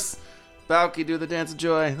 There he is. Balky, do the dance of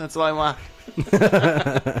joy." That's all I want.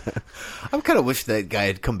 I kind of wish that guy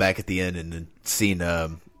had come back at the end and then seen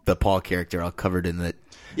the Paul character all covered in it.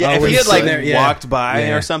 Yeah, if when he had like there, yeah. walked by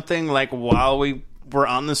Yeah. or something, like while we were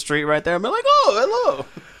on the street right there, I'd be like, "Oh, hello."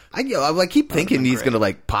 I keep thinking he's gonna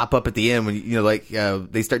like pop up at the end when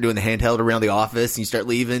they start doing the handheld around the office and you start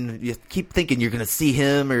leaving. You keep thinking you're gonna see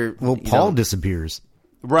him or Paul disappears.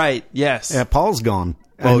 Right? Yes. Yeah, Paul's gone.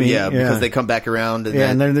 Oh, because they come back around. And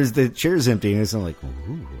and then there's the chair's empty, and it's like,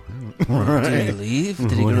 ooh. Right. Did he leave?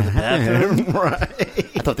 Did he go to the bathroom? Right.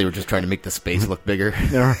 I thought they were just trying to make the space look bigger.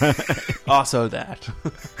 Also that.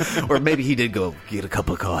 Or maybe he did go get a cup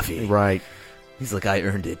of coffee. Right. He's like, I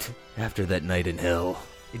earned it after that night in hell.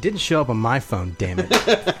 It didn't show up on my phone, damn it.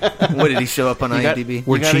 What did he show up on IMDb?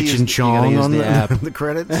 We're Cheech and Chong on the app. the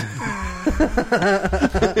credits.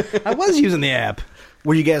 I was using the app.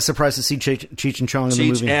 Were you guys surprised to see Cheech and Chong in the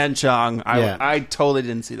Cheech movie? and Chong. Yeah. I totally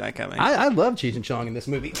didn't see that coming. I love Cheech and Chong in this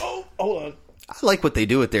movie. Oh, hold on. I like what they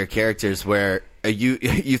do with their characters where you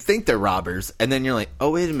think they're robbers, and then you're like,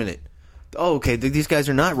 oh, wait a minute. Oh, okay, these guys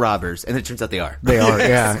are not robbers. And it turns out they are. They are,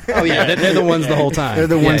 yeah. Oh, yeah, they're the ones the whole time. They're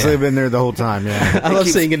the ones that Yeah. have been there the whole time, yeah. I love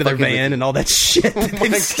keeps seeing into their fucking van with and all that shit that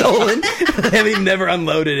they've stolen. Having never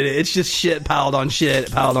unloaded it. It's just shit piled on shit,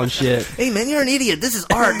 piled on shit. Hey, man, you're an idiot. This is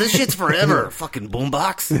art. This shit's forever. Fucking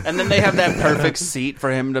boombox. And then they have that perfect seat for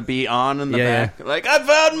him to be on in the Yeah, back. Like, I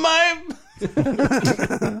found my...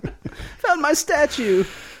 Found my statue.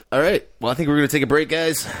 All right. Well, I think we're going to take a break,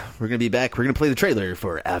 guys. We're going to be back. We're going to play the trailer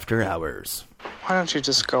for After Hours. Why don't you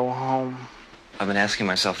just go home? I've been asking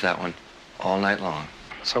myself that one all night long.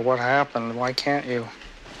 So what happened? Why can't you?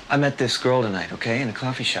 I met this girl tonight, okay, in a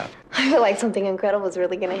coffee shop. I feel like something incredible is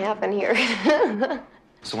really going to happen here.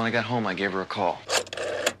 So when I got home, I gave her a call.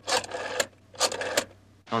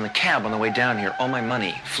 On the cab on the way down here, all my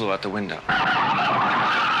money flew out the window.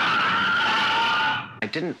 I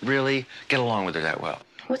didn't really get along with her that well.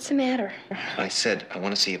 What's the matter? I said, I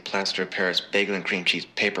want to see a plaster of Paris bagel and cream cheese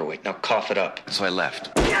paperweight. Now cough it up. So I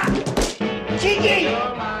left. Kiki!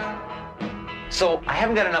 So I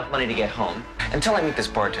haven't got enough money to get home until I meet this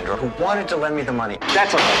bartender who wanted to lend me the money.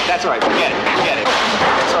 That's all right. That's all right. Forget it.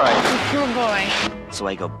 That's all right. Poor boy. So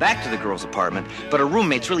I go back to the girl's apartment, but her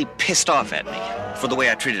roommate's really pissed off at me for the way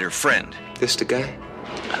I treated her friend. This the guy?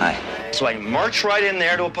 Hi. So I march right in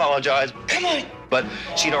there to apologize. Come on! But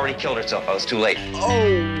she'd already killed herself. I was too late.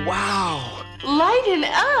 Oh, wow. Lighten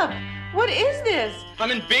up. What is this?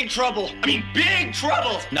 I'm in big trouble. I mean, big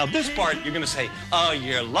trouble. Now, this part, you're going to say, oh,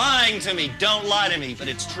 you're lying to me. Don't lie to me. But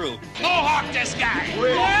it's true. Mohawk this guy.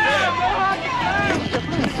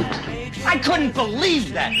 I couldn't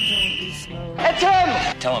believe that. It's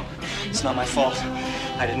him. Tell him. It's not my fault.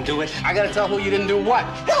 I didn't do it. I got to tell who you didn't do what.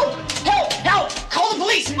 Help! Help! Help! Call the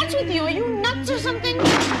police. What's with you? Are you nuts or something?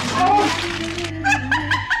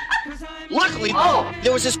 Luckily,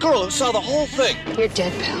 there was this girl who saw the whole thing. You're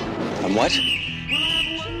dead, pal. And what?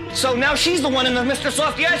 So now she's the one in the Mr.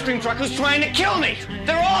 Softy ice cream truck who's trying to kill me.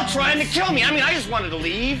 They're all trying to kill me. I mean, I just wanted to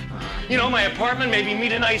leave. You know, my apartment, maybe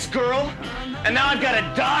meet a nice girl. And now I've got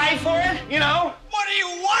to die for it, you know? What do you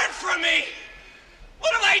want from me?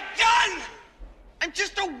 What have I done? I'm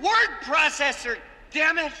just a word processor,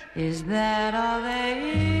 damn it. Is that all there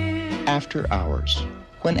is? After Hours,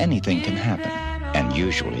 when anything can happen, and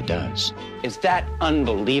usually does. Is that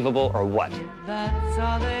unbelievable or what? That's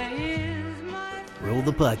all there is. Roll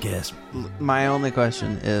the podcast. My only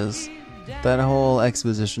question is that whole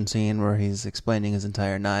exposition scene where he's explaining his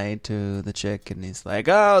entire night to the chick and he's like,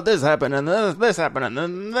 oh, this happened and this happened and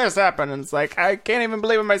then this happened. And it's like, I can't even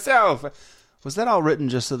believe it myself. Was that all written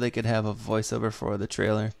just so they could have a voiceover for the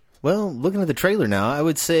trailer? Well, looking at the trailer now, I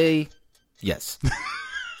would say yes.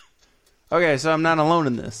 Okay, so I'm not alone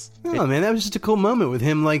in this. Oh man, that was just a cool moment with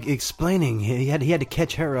him, like explaining. He had to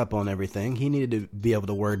catch her up on everything. He needed to be able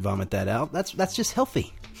to word vomit that out. That's just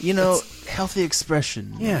healthy. You know, it's healthy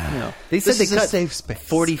expression. Yeah, you know, they said they is a cut safe space.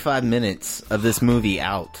 45 minutes of this movie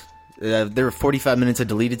out. There were 45 minutes of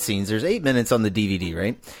deleted scenes. There's 8 minutes on the DVD,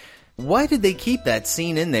 right? Why did they keep that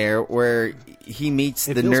scene in there where he meets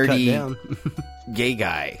the nerdy gay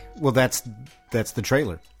guy? Well, that's the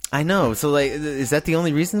trailer. I know. So, like, is that the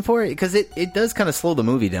only reason for it? Because it does kind of slow the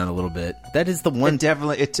movie down a little bit. That is the one. It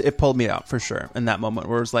definitely it pulled me out for sure in that moment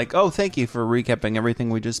where it's like, oh, thank you for recapping everything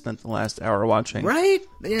we just spent the last hour watching. Right?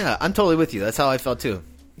 Yeah, I'm totally with you. That's how I felt too.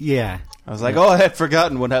 Yeah. I was like, oh, I had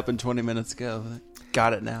forgotten what happened 20 minutes ago.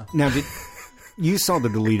 Got it now. Now, you saw the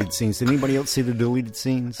deleted scenes. Did anybody else see the deleted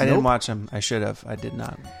scenes? I didn't watch them. I should have. I did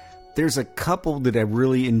not. There's a couple that I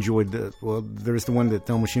really enjoyed. There's the one that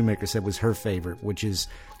Thelma Shoemaker said was her favorite, which is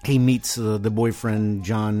he meets the boyfriend,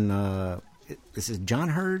 John. This is John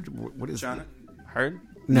Hurd? What is John Hurd?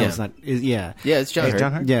 No, yeah. it's not. Yeah. Yeah, it's John Hurd.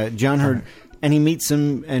 John Hurd? Yeah, John Hurd. And he meets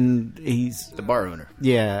him, and he's the bar owner.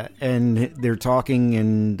 Yeah, and they're talking,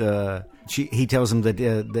 and he tells him that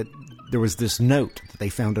that there was this note that they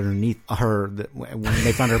found underneath her when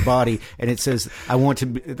they found her body, and it says, "I want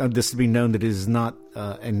this to be known that it is not,"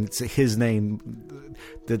 and it's his name,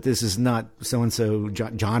 that this is not so and so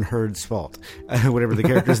John Hurd's fault, whatever the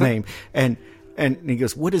character's name, and he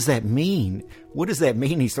goes, "What does that mean? What does that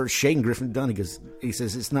mean?" He starts shaking Griffin Dunne. He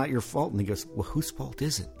says, "It's not your fault." And he goes, "Well, whose fault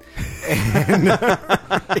is it?"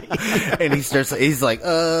 And he's like,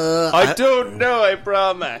 I don't know, I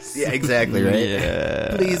promise. Yeah, exactly, right?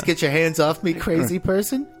 Yeah. Please get your hands off me, crazy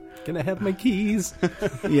person. Can I have my keys?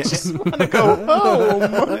 Yeah. Just want to go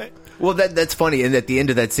home. Well, that's funny. And at the end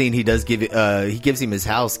of that scene, he gives him his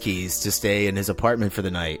house keys to stay in his apartment for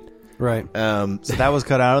the night. Right. So that was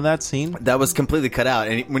cut out of that scene? That was completely cut out.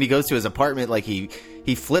 And when he goes to his apartment, like he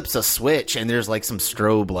flips a switch, and there's like some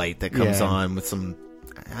strobe light that comes on with some,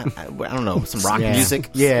 I don't know, some rock music.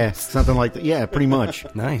 Yeah, something like that. Yeah, pretty much.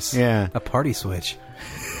 Nice. Yeah. A party switch.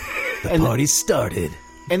 The party started.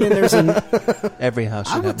 And then there's every house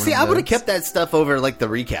should have one I of would have those. kept that stuff over like the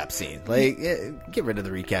recap scene. Like, get rid of the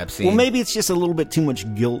recap scene. Well, maybe it's just a little bit too much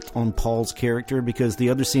guilt on Paul's character, because the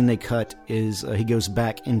other scene they cut is he goes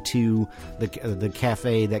back into the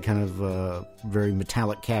cafe, that kind of very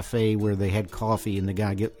metallic cafe where they had coffee, and the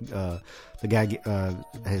guy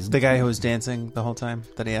has the guy who was dancing the whole time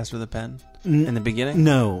that he asked for the pen in the beginning.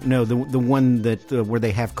 No, the one that where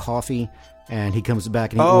they have coffee. And he comes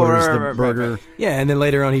back and he orders the burger. Right. Yeah, and then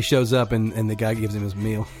later on he shows up and the guy gives him his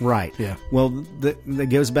meal. Right. Yeah. Well, that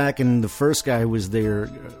goes back, and the first guy was there,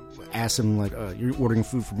 asked him, like, "You're ordering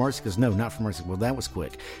food for Marcy?" He goes, "No, not for Marcy." Well, that was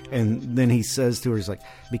quick. And then he says to her, he's like,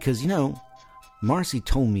 "Because, Marcy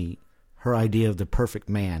told me her idea of the perfect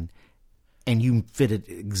man, and you fit it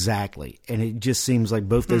exactly." And it just seems like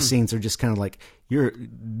both those scenes are just kind of like, you're a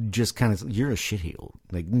shitheel.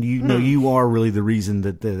 Like, you are really the reason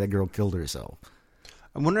that that girl killed herself.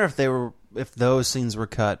 I wonder if those scenes were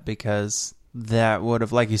cut because that would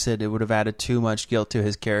have, like you said, it would have added too much guilt to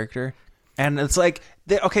his character. And it's like,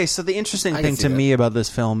 so the interesting thing to me about this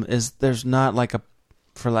film is there's not like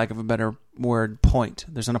for lack of a better word, point.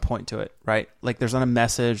 There's not a point to it, right? Like, there's not a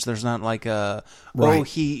message. There's not like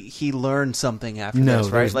he learned something after this,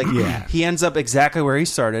 right? Like, he ends up exactly where he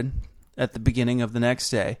started at the beginning of the next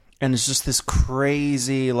day. And it's just this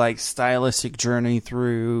crazy, like, stylistic journey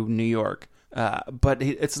through New York. But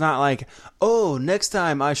it's not like, next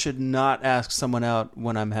time I should not ask someone out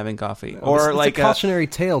when I'm having coffee. Or it's like a cautionary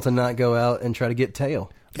tale to not go out and try to get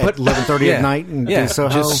tail. But 11:30 at night and do Soho.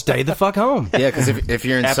 Just stay the fuck home. Yeah, because if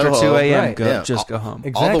you're in after Soho, 2 a.m., right, just go home.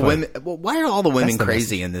 Exactly. All the women. Well, why are all the women That's the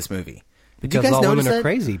crazy message. in this movie? Did Because you guys all notice women are that?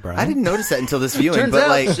 crazy, Brian. I didn't notice that until this viewing. Turns but out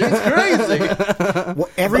like, she's crazy. Well,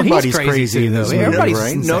 everybody's Well, he's crazy in this though. movie, Everybody's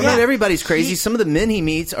right? insane. No, not everybody's crazy. Some of the men he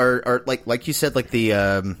meets are like you said, like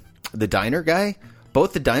the diner guy.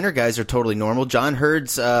 Both the diner guys are totally normal. John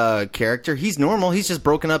Hurd's character, he's normal. He's just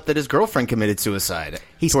broken up that his girlfriend committed suicide.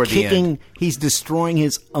 He's toward the kicking. end. He's destroying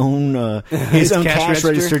his own cash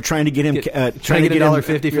register, trying to get him trying to get $1.50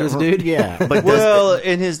 for this dude. Yeah, But Well,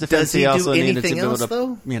 in his defense, does he he do also needed to anything be able else, to,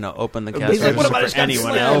 though? open the cash He's like, register what about for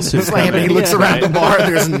anyone else who's Slam, and he looks around the bar.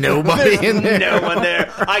 There's nobody in there. No one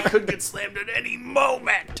there. I could get slammed at any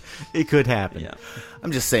moment. It could happen. Yeah.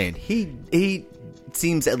 I'm just saying, he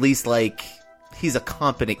seems at least like he's a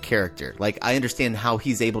competent character. Like, I understand how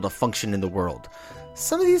he's able to function in the world.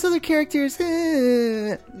 Some of these other characters,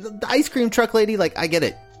 the ice cream truck lady, like, I get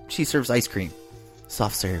it. She serves ice cream.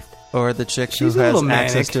 Soft served. Or the chick She's who a has little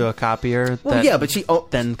access manic. to a copier. Well, that yeah, but she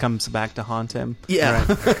then comes back to haunt him. Yeah.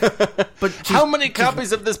 But How many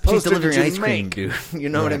copies of this she's poster delivering did you ice cream, make? dude. You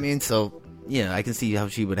know what I mean? So, yeah, I can see how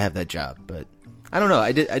she would have that job, but I don't know.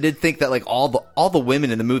 I did think that like all the women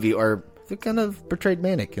in the movie are kind of portrayed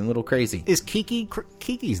manic and a little crazy. Is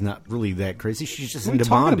Kiki's not really that crazy? She's just What are you into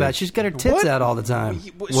talking bondage. about? She's got her tits out all the time.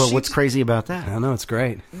 Well, what's crazy about that? I know, it's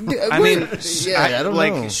great. I mean, I don't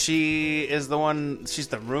know. she is the one. She's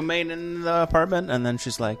the roommate in the apartment, and then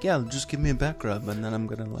she's like, "Yeah, just give me a back rub, and then I'm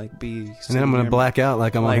gonna like be." And then I'm going to black out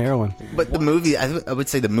like I'm on heroin. But the movie, I would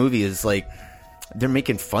say the movie is like they're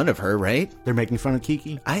making fun of her, right? They're making fun of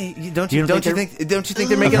Kiki. Don't you think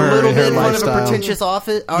they're making Her- a little her bit fun of a lifestyle. pretentious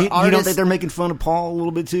office? You don't think they're making fun of Paul a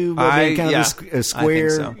little bit too? By being kind of a square. I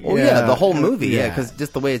think so. Well, yeah, the whole movie, because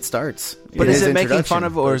just the way it starts. But It is it making introduction, fun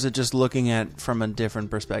of, or but- is it just looking at from a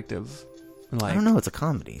different perspective? Like, I don't know. It's a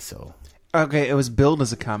comedy, so Okay, it was billed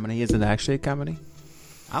as a comedy. Is it actually a comedy?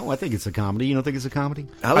 Oh, I think it's a comedy. You don't think it's a comedy?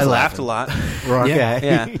 I laughed a lot. Okay.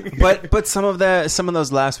 Yeah. But some of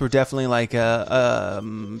those laughs were definitely like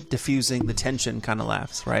diffusing the tension kind of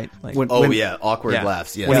laughs, right? Like, awkward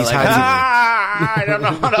laughs. Yeah, when he's hiding, I don't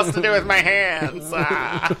know what else to do with my hands.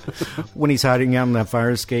 When he's hiding out in that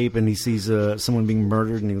fire escape and he sees someone being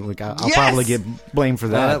murdered, and he's like, "I'll probably get blamed for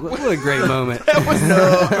that." What a great moment!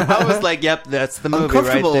 I was like, "Yep, that's the movie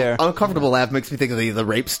right there." Uncomfortable laugh makes me think of the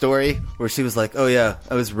rape story where she was like, "Oh yeah,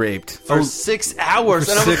 I was raped for 6 hours."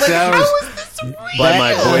 And I was 6 like, hours. "How is this real?" by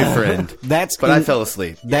my boyfriend." But I fell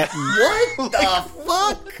asleep. What the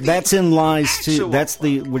fuck? That's in Lies too. That's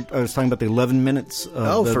I was talking about the 11 minutes.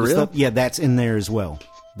 For real? Stuff. Yeah, that's in there as well.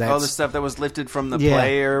 The stuff that was lifted from the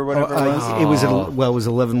play or whatever it was. It was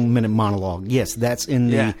 11-minute monologue. Yes, that's in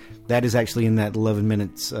the. That is actually in that 11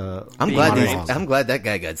 minutes. I'm glad that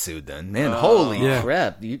guy got sued. Then, man, holy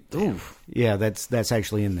crap! Yeah, that's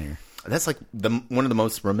actually in there. That's like one of the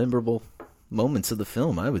most memorable moments of the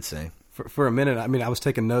film, I would say. For a minute, I mean, I was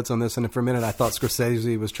taking notes on this, and for a minute, I thought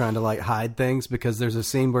Scorsese was trying to like hide things because there's a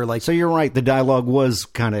scene where like. So you're right. The dialogue was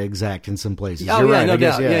kind of exact in some places. Oh, you're yeah, right, no I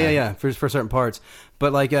guess, doubt. Yeah. For certain parts,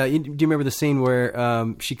 but like, do you remember the scene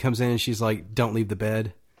where she comes in and she's like, "Don't leave the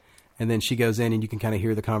bed," and then she goes in and you can kind of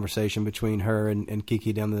hear the conversation between her and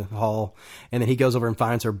Kiki down the hall, and then he goes over and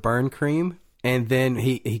finds her burn cream. And then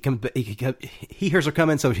he hears her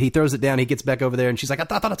coming, so he throws it down. He gets back over there, and she's like, I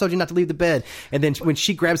thought I told you not to leave the bed. And then when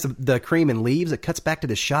she grabs the cream and leaves, it cuts back to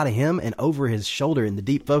the shot of him, and over his shoulder in the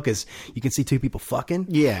deep focus, you can see two people fucking.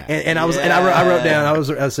 Yeah. And I wrote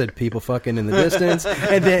down, I said people fucking in the distance,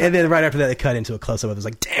 and then right after that, they cut into a close up. I was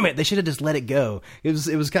like, damn it, they should have just let it go. It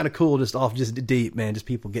was kind of cool, just deep, man, just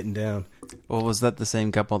people getting down. Well, was that the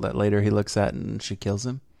same couple that later he looks at and she kills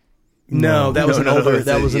him? No, that was an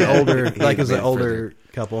older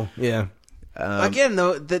couple. Yeah. Again,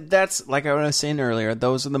 though, that's like I was saying earlier.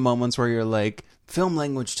 Those are the moments where you're like, film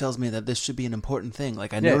language tells me that this should be an important thing.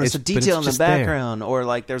 Like I noticed a detail in the background, or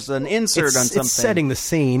like there's an insert on something. It's setting the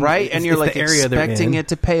scene, right? And you're like expecting it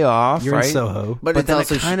to pay off. You're right? in Soho, but then it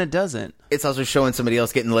kind of doesn't. It's also showing somebody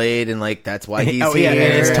else getting laid, and like that's why he's here. Yeah,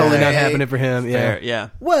 it's totally not happening for him. Yeah, yeah.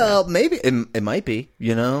 Well, maybe it might be.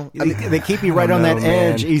 You know, I mean, they keep you right on that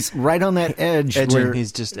edge. He's right on that edge. Edging.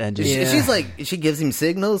 He's just edging. She's like, she gives him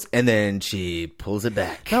signals, and then she pulls it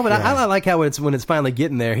back. No, but I like how when it's finally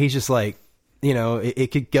getting there, he's just like. You know,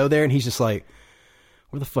 it could go there, and he's just like,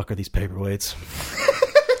 "Where the fuck are these paperweights?"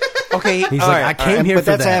 Okay, he's like, "I came here," but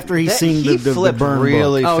for that's that. after he's seen the burn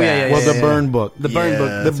really book. fast. The burn book,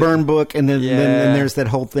 the burn book, and then there's that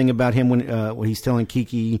whole thing about him when he's telling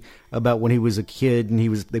Kiki about when he was a kid and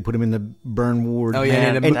they put him in the burn ward. Oh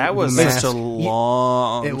yeah, and that was such a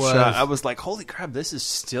long it was. shot. I was like, "Holy crap, this is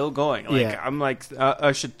still going!" Like I'm like,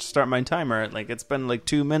 I should start my timer. Like it's been like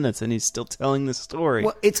 2 minutes, and he's still telling the story.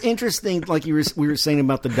 Well, it's interesting, like we were saying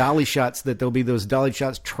about the dolly shots, that there'll be those dolly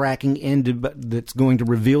shots tracking into that's going to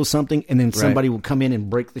reveal something, and then somebody will come in and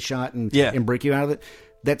break the shot and break you out of it.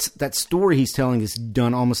 That story he's telling is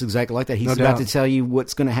done almost exactly like that. He's about to tell you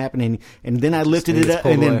what's going to happen, and then I lifted it up,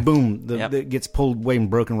 and then boom, it gets pulled away and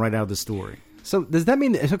broken right out of the story. So does that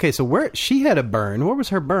mean okay? So where she had a burn? What was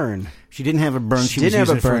her burn? She didn't have a burn. She didn't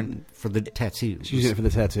have a burn for the tattoo. She was using it for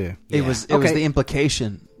the tattoo. It was the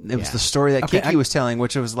implication. It was the story that Kiki was telling,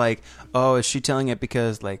 which was like, oh, is she telling it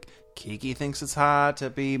because like Kiki thinks it's hot to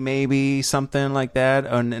be maybe something like that,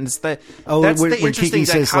 and it's that's the interesting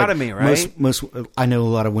dichotomy, right? Most I know a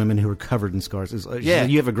lot of women who are covered in scars. It's like,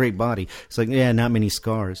 you have a great body. It's like, not many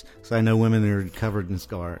scars. So I know women that are covered in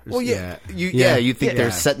scars. Well, you think they're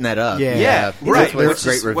setting that up? Yeah, right. That's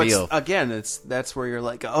great reveal. Again, that's where you're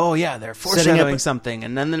like, oh yeah, they're foreshadowing something,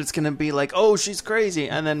 and then it's going to be like, oh, she's crazy,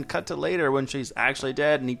 and then cut to later when she's actually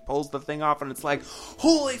dead, and he pulls the thing off, and it's like,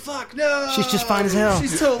 holy fuck, no, she's just fine as hell.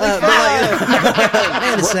 She's totally.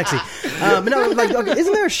 Man, it's sexy. But no, like, okay,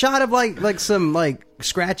 isn't there a shot of like some like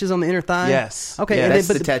scratches on the inner thigh? Yes. Okay, yeah, that's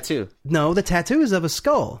the tattoo. No, the tattoo is of a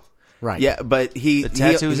skull. Right. Yeah, but the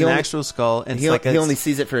tattoo is an actual skull, and he only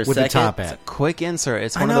sees it for a second. The top at. It's a quick insert.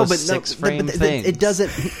 It's one of those 6-frame things. It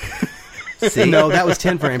doesn't. See? No, that was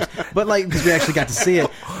 10 frames. But like, because we actually got to see it.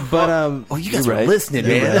 But you guys were listening,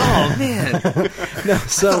 man. Oh man. No,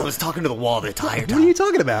 so I was talking to the wall the entire time. What are you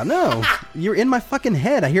talking about? No, you're in my fucking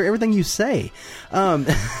head. I hear everything you say. No,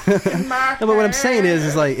 but what I'm saying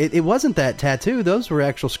is like it wasn't that tattoo. Those were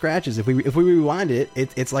actual scratches. If we rewind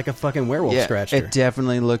it's like a fucking werewolf scratch. It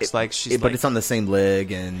definitely looks like she's. But it's on the same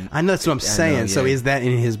leg, and I know that's what I'm saying. So is that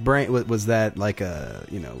in his brain? Was that like a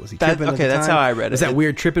was he tripping? Okay, that's how I read it. Was that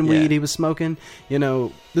weird tripping weed he was smoking?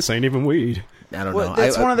 This ain't even weed. I don't Well, know.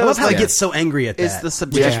 that's one of I love those. how he like, gets so angry at that. It's the which is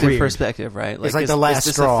subjective weird. perspective, right? It's like is, the last is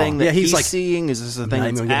this straw. a thing that Yeah, he's he's like, seeing? Is this a thing not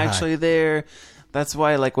that's even gonna get high. actually there? That's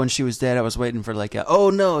why, like, when she was dead, I was waiting for, like, oh,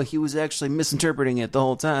 no, he was actually misinterpreting it the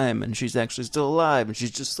whole time, and she's actually still alive, and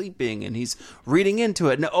she's just sleeping, and he's reading into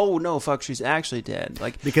it. And, oh, no, fuck, she's actually dead.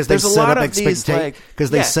 Like, Because they there's a set lot up of these, like...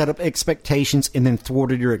 they set up expectations and then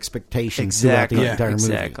thwarted your expectations Exactly. throughout the entire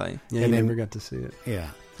Exactly. movie. Yeah, and you then, never got to see it. Yeah.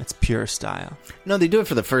 It's pure style. No, they do it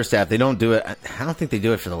for the first half. They don't do it. I don't think they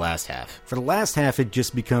do it for the last half. For the last half, it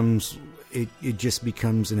just becomes an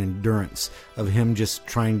endurance of him just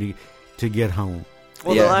trying to get home.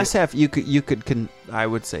 Well, the last half, I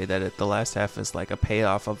would say that the last half is like a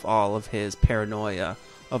payoff of all of his paranoia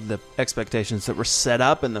of the expectations that were set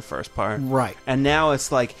up in the first part. Right. And now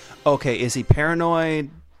it's like, okay, is he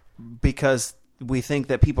paranoid because we think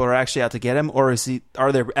that people are actually out to get him, or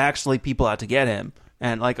are there actually people out to get him?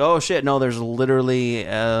 And like, oh shit, no, there's literally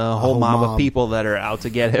a whole mob of people that are out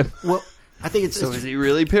to get him. Well, I think it's... So is he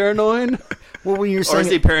really paranoid? Well, when you're saying... Or is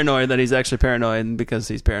he paranoid that he's actually paranoid because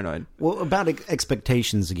he's paranoid? Well, about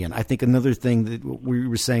expectations again, I think another thing that we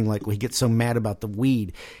were saying, like, he gets so mad about the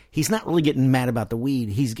weed. He's not really getting mad about the weed.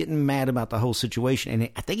 He's getting mad about the whole situation. And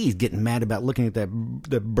I think he's getting mad about looking at the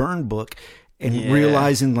burn book and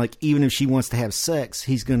realizing, like, even if she wants to have sex,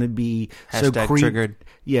 he's going to be triggered.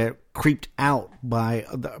 Yeah, creeped out by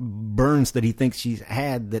the burns that he thinks she's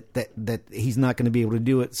had, that he's not going to be able to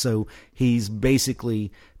do it. So he's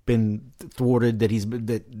basically been thwarted, that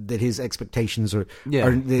his expectations are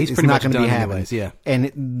he's pretty not much going to done be happening. anyways, yeah.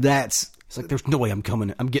 And that's... It's like, there's no way I'm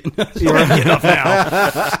getting off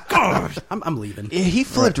now. God, I'm leaving. He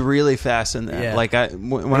flipped really fast in that. Yeah. Like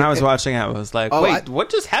when I was watching, I was like, "Wait, what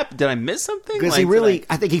just happened? Did I miss something?" Because like,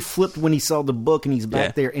 I think he flipped when he saw the book, and he's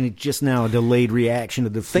back there, and it's just now a delayed reaction to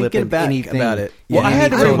the flip Thinking and back anything about it. Well, I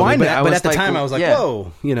had to rewind it. But at the time, I was like,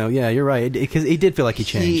 "Whoa, yeah, you're right." Because he did feel like he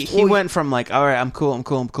changed. He went from like, "All right, I'm cool,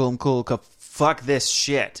 fuck this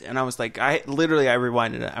shit," and I was like, I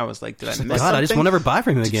rewinded it. I was like, did I miss something? I just won't ever buy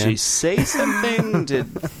from him again. Did she say something?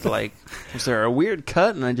 Was there a weird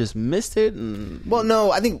cut and I just missed it? Well,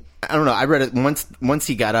 no, I don't know. I read it once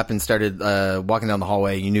he got up and started walking down the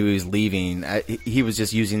hallway. You knew he was leaving. He was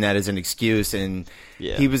just using that as an excuse, and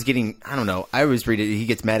he was getting. I don't know. I always read it. He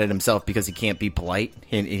gets mad at himself because he can't be polite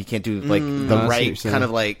and he can't do like the right kind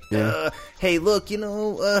of like. Hey, look,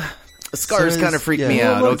 scars kind of freak me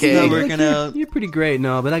out. Okay, you're pretty great,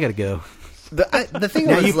 no, but I gotta go. The thing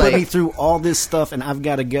now was, you put me through all this stuff, and I've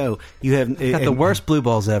got to go. You have got the worst blue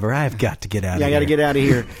balls ever. I've got to get out. Yeah, I got to get out of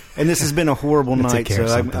here. And this has been a horrible night, so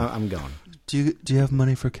I'm going. Do you have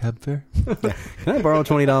money for cab fare? Can I borrow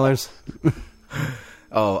 $20?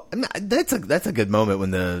 Oh, that's a good moment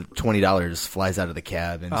when the $20 flies out of the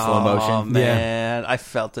cab in slow motion. Oh man, I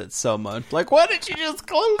felt it so much. Like, why did you just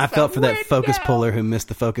close? I felt for that window? focus puller who missed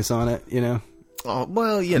the focus on it. Oh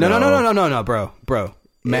well, No, bro.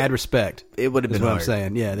 Mad respect. It would have been what hard. I'm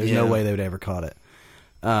saying. Yeah, there's no way they would ever caught it.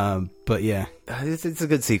 But yeah, it's a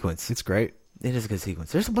good sequence. It's great. It is a good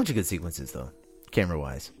sequence. There's a bunch of good sequences though, camera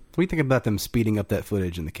wise. What do you think about them speeding up that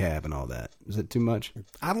footage in the cab and all that? Is it too much?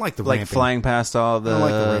 I like the like ramping. flying past all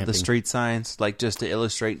the the street signs, like just to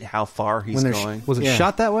illustrate how far he's going. Was it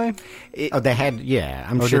shot that way? They had,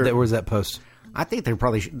 I'm or sure. Where was that post? I think they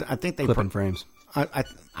probably. I think they clipping frames. I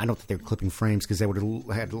don't think they were clipping frames because they would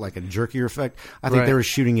have had like a jerkier effect. I think they were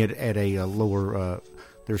shooting it at a lower.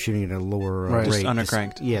 They were shooting it at a lower rate. Just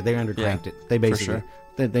undercranked. Yeah, they undercranked it. They basically. For sure.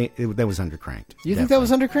 That was undercranked. You think that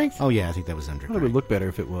was undercranked? Oh yeah, I think that was I thought it undercranked. would look better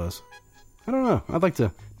if it was. I don't know. I'd like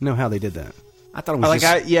to know how they did that. I thought it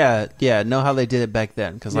was know how they did it back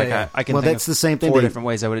then because I can. Well, think that's of the same thing. 4 different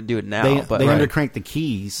ways I would do it now. They undercranked the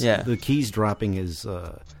keys. Yeah, the keys dropping is.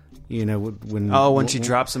 When she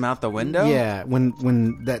drops him out the window. Yeah,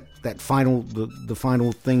 when that final the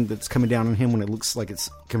final thing that's coming down on him when it looks like it's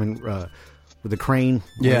coming with the crane.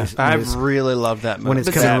 Yeah, I really love that movie. When it's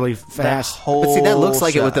coming really fast. But see, that looks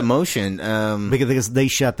like it with the motion. Because they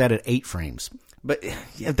shot that at 8 frames. But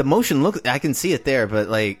yeah, the motion looks. I can see it there, but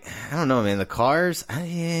like I don't know, man. The cars.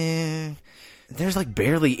 There's like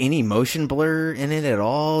barely any motion blur in it at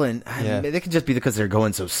all, and it could just be because they're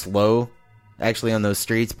going so slow, actually, on those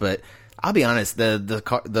streets. But I'll be honest, the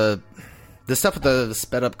stuff with the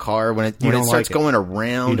sped up car when it starts going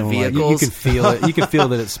around vehicles, you can feel it. You can feel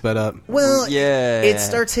that it's sped up. Well, it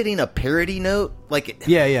starts hitting a parody note. Like it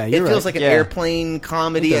feels like an airplane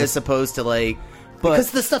comedy as opposed to like.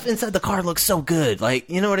 Because the stuff inside the car looks so good. Like,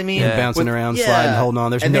 you know what I mean? Yeah. Bouncing around, sliding, holding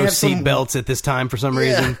on. There's no seat belts at this time for some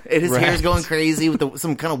reason. And his hair's going crazy with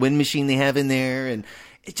some kind of wind machine they have in there. And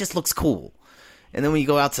it just looks cool. And then when you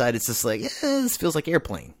go outside, it's just like, this feels like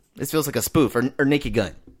Airplane. This feels like a spoof or Naked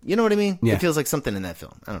Gun. You know what I mean? Yeah. It feels like something in that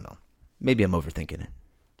film. I don't know. Maybe I'm overthinking it.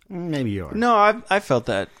 Maybe you are. No, I felt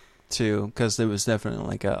that too, because it was definitely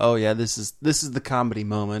like, this is the comedy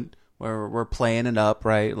moment where we're playing it up,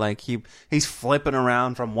 right? Like he's flipping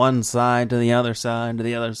around from one side to the other side to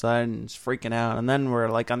the other side, and he's freaking out. And then we're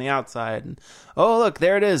like on the outside, and oh look,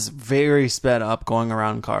 there it is, very sped up, going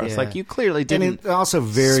around cars. Yeah. Like you clearly didn't. And it also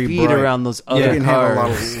very speed bright. around those other You didn't cars. have a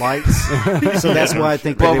lot of lights, so that's why I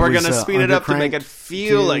think. Well, that we're it was, gonna speed it up to make it undercranked,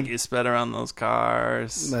 feel too. like you sped around those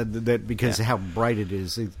cars. That because how bright it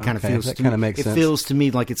is, it kind of Okay, feels. that to kinda me, makes it sense. feels to me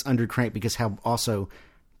like it's undercranked because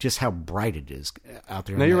just how bright it is out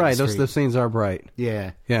there. No, on you're that right. street. Those scenes are bright.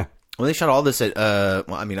 Yeah. Yeah. Well, they shot all this at.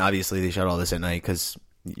 Obviously they shot all this at night because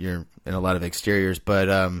you're in a lot of exteriors. But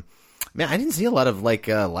man, I didn't see a lot of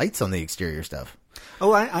lights on the exterior stuff.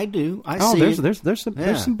 Oh, I do. I Oh, see.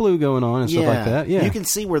 there's some blue going on and stuff like that. Yeah, you can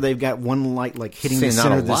see where they've got one light like hitting See, the not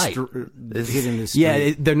center a of the light. hitting the street.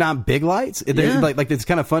 Yeah, they're not big lights. They're Yeah. like it's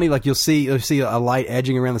kind of funny. Like you'll see a light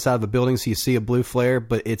edging around the side of a building, so you see a blue flare,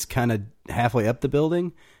 but it's kind of halfway up the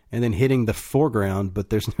building and then hitting the foreground, but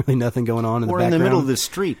there's really nothing going on in the or background. in the middle of the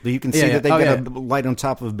street. You can see Yeah, yeah. that they've Oh, got yeah. a light on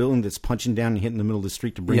top of a building that's punching down and hitting the middle of the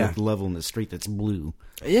street to bring Yeah. up the level in the street that's blue.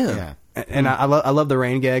 Yeah. And I love the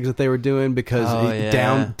rain gags that they were doing because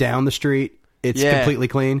down the street it's completely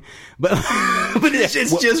clean, but it's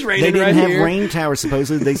just raining. They didn't right have here. rain towers.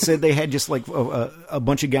 Supposedly, they said they had just like a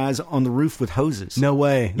bunch of guys on the roof with hoses. No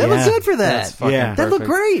way. That was good for that. That's fucking Yeah. That looked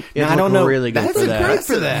great. It Now, I don't looked know. really good That's for that. great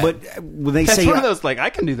for that. But when they That's say one of those like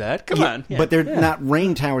I can do that. Come on. Yeah. but they're not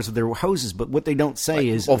rain towers; they're hoses. But what they don't say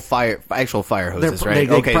is actual fire hoses, They're- right?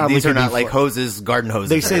 they okay, probably these are could be not like fi- hoses, garden hoses.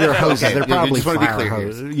 they say they're hoses. Okay, They're probably just want to be fire clear here.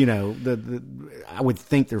 hoses. You know, I would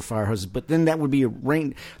think they're fire hoses, but then that would be a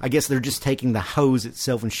rain. I guess they're just taking the hose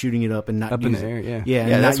itself and shooting it up and not Up in the using, air, yeah. yeah,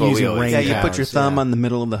 Yeah, and that's not what we using always rain do. Yeah, you towers. put your thumb on the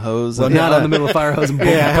middle of the hose. Well, and not on the middle of fire hose and break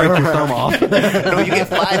your thumb off. No, you get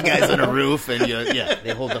 5 guys on a roof, and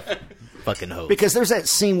they hold the fucking hose. Because there's that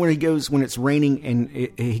scene where he goes when it's raining and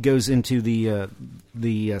he goes into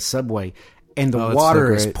the subway and the Oh, it's water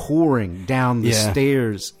so is great. pouring down the Yeah.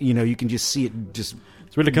 stairs. You know, you can just see it just.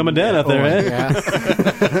 It's really coming down out there, eh?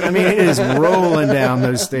 Yeah. I mean, it is rolling down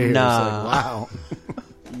those stairs. Nah. Like, wow.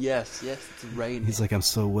 Yes, it's raining. He's like, I'm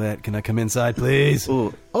so wet. Can I come inside, please?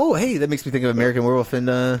 Ooh. Oh, hey, that makes me think of American Werewolf in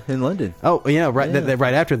London. Oh, yeah, right.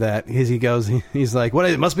 Right after that, he goes. He's like, "What?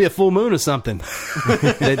 It must be a full moon or something."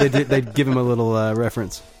 they give him a little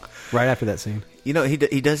reference right after that scene. You know, he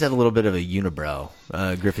does have a little bit of a unibrow.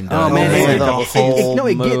 Griffin does. Oh man, the it whole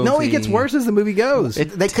gets movie. worse as the movie goes.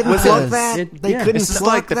 They couldn't Was plug it- that. They couldn't Is this plug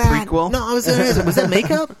like the that. prequel? No, I was was that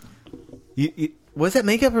makeup? Was that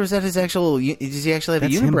makeup or was that his actual? Does he actually have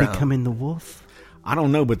That's a him unibrow? becoming the wolf. I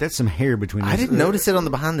don't know, but that's some hair between. I his- didn't notice it on the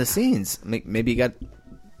behind the scenes. Maybe he got.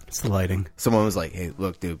 It's the lighting. Someone was like, "Hey,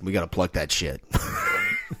 look, dude, we got to pluck that shit."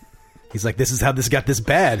 He's like, "This is how this got this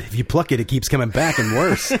bad. If you pluck it, it keeps coming back and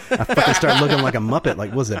worse." I fucking start looking like a Muppet.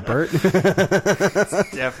 Like, was it Bert?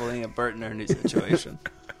 It's definitely a Bert and Ernie situation.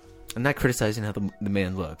 I'm not criticizing how the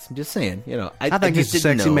man looks. I'm just saying, I think just he's a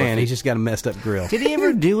didn't sexy know man. if He's just got a messed up grill. Did he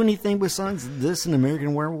ever do anything besides this in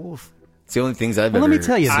American Werewolf? It's the only things I've Well, ever. let me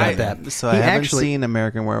tell you about seen. that. So I He haven't actually- seen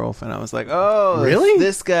American Werewolf, and I was like, "Oh, Really? it's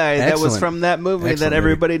this guy that was Excellent. from that movie Excellent that movie.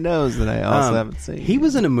 everybody knows that I also haven't seen." He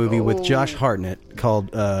was in a movie with Josh Hartnett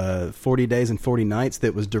called 40 Days and 40 Nights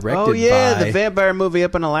that was directed Oh yeah, by... the vampire movie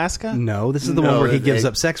up in Alaska. No, this is the one where he gives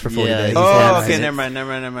up sex for 40 yeah, days. he's Oh, Yeah, okay, it's- never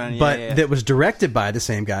mind. Yeah, But yeah. that was directed by the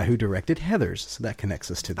same guy who directed Heathers, so that connects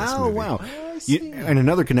us to this Oh movie. wow! And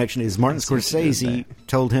another connection is Martin Scorsese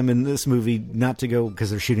told him in this movie not to go because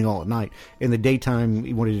they're shooting all at night. In the daytime,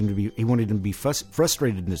 he wanted him to be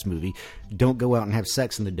frustrated in this movie. Don't go out and have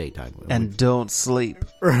sex in the daytime. and don't sleep.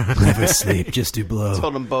 Never sleep, just do blow.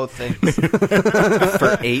 Told him both things.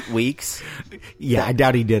 for 8 weeks. Yeah, I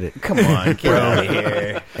doubt he did it. Come on, get out of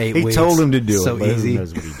here. 8 He weeks. told him to do So it. But easy. Who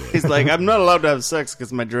knows what he did? He's like, "I'm not allowed to have sex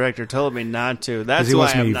because my director told me not to. That's he why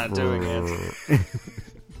wants I'm me not doing it."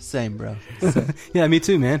 Same, bro. Yeah, me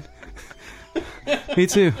too, man. Me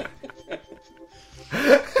too.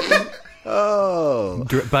 Oh,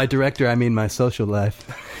 By director, I mean my social life.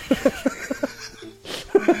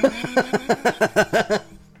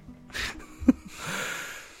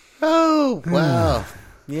 oh, wow.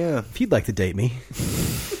 Yeah. If you'd like to date me,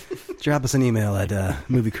 drop us an email at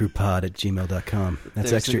moviecrewpod@gmail.com.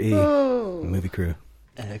 That's There's extra a- E. Oh. Movie Crew.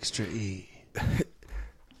 Extra E.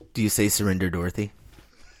 Do you say surrender, Dorothy?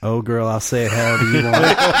 Oh, girl, I'll say it however you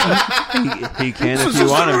want. He can if you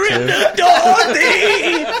want him to.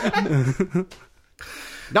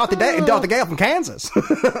 Dorothy Gale from Kansas.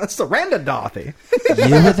 Surrender, Dorothy.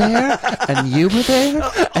 You were there, and you were there,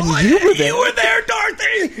 and you were there. were there, Dorothy.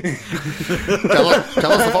 tell us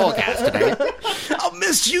the forecast today. I'll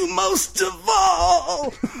miss you most of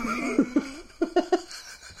all.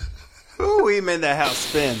 Ooh, we made that house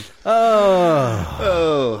spin.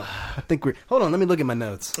 Oh. I think we're... Hold on, let me look at my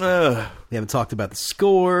notes. We haven't talked about the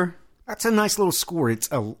score. That's a nice little score. It's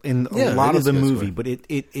in a Yeah, lot it of is the a good movie, score. but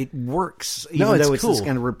it works, No, even it's though it's cool. this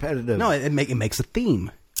kind of repetitive. No, it makes a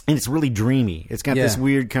theme. And it's really dreamy. It's got Yeah. this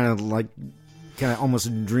weird kind of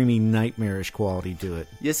almost dreamy, nightmarish quality to it.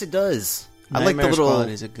 Yes, it does. I like the Nightmarish little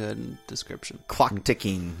quality is a good description. clock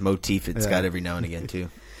ticking motif it's got every now and again, too.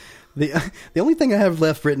 The only thing I have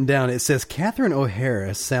left written down, it says Catherine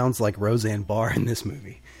O'Hara sounds like Roseanne Barr in this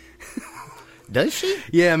movie. Does she?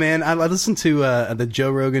 Yeah, man. I listened to the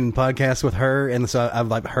Joe Rogan podcast with her, and so I've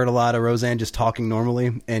like heard a lot of Roseanne just talking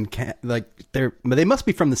normally, and they must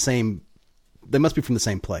be from the same. They must be from the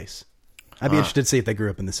same place. I'd be interested to see if they grew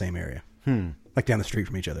up in the same area, like down the street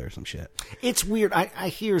from each other or some shit. It's weird. I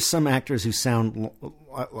hear some actors who sound.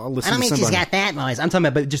 I'll listen I don't to mean she's somebody. got that voice. I'm talking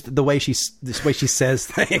about, but just the way she says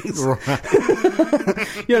things.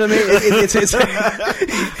 You know what I mean?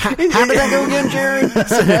 How did that go again, Jerry?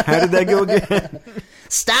 How did that go again?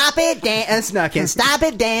 Stop it, Dan. No, I can't. Stop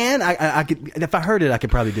it, Dan. I could, if I heard it, I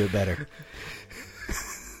could probably do it better.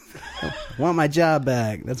 Want my job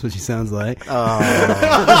back. That's what she sounds like.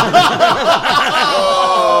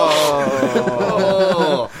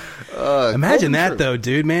 Imagine that, though,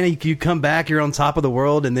 dude. Man, you come back, you're on top of the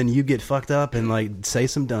world, and then you get fucked up and like say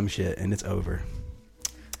some dumb shit, and it's over.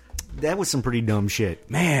 That was some pretty dumb shit.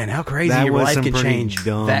 Man, how crazy That your was life some can pretty change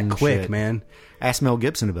dumb that quick, shit. man. Ask Mel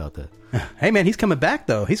Gibson about that. Hey, man, he's coming back,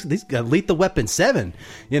 though. He's got Lethal Weapon 7,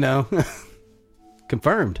 you know.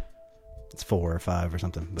 Confirmed. It's 4 or 5 or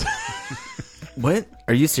something. But What?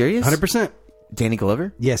 Are you serious? 100%. Danny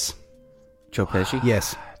Glover? Yes. Joe Pesci?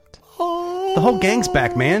 Yes. The whole gang's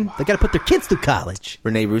back, man. They got to put their kids through college.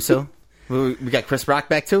 Renee Russo? We got Chris Rock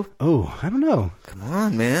back, too? Oh, I don't know. Come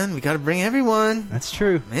on, man. We got to bring everyone. That's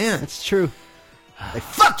true. Man. That's true. They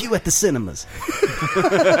fuck you at the cinemas.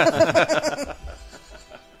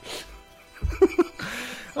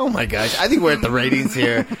 Oh, my gosh. I think we're at the ratings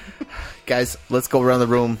here. Guys, let's go around the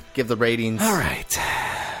room. Give the ratings. All right.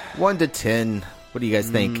 1 to 10. What do you guys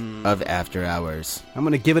think of After Hours? I'm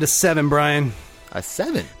going to give it a 7, Brian. A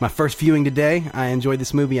 7? My first viewing today. I enjoyed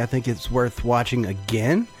this movie. I think it's worth watching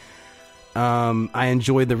again. I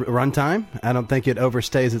enjoyed the runtime. I don't think it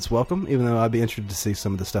overstays its welcome, even though I'd be interested to see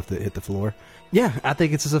some of the stuff that hit the floor. Yeah, I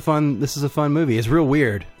think this is a fun movie. It's real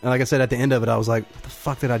weird. And like I said, at the end of it, I was like, what the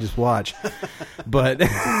fuck did I just watch? But,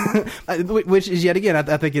 which is yet again,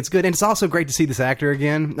 I think it's good. And it's also great to see this actor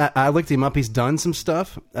again. I looked him up. He's done some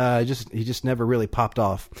stuff. He just never really popped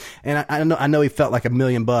off. And I know he felt like $1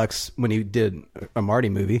 million when he did a Marty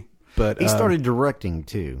movie. But He started directing,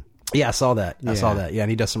 too. Yeah, I saw that. Yeah. I saw that. Yeah, and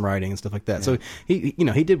he does some writing and stuff like that. Yeah. So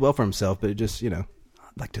he did well for himself, but it just, I'd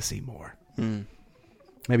like to see more.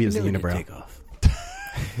 Maybe it was the unibrow. Take off.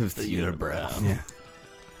 It was the unibrow.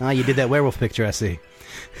 Yeah. You did that werewolf picture, I see.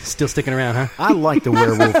 Still sticking around, huh? I like the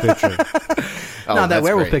werewolf picture. No, that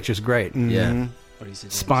werewolf great. picture's great. Mm-hmm. Yeah. What do you say?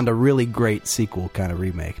 Spawned a really great sequel kind of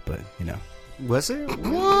remake, but, Was it?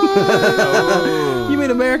 You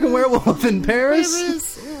mean American Werewolf in Paris?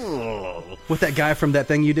 With that guy from That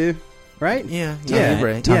Thing You Do, right? Yeah. Yeah.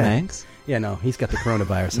 Tom Yeah. Hanks? Yeah, no, he's got the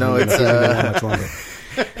coronavirus. No, He's it's, not gonna be that much longer.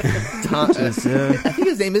 Tom, I think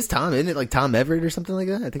his name is Tom, isn't it? Like Tom Everett or something like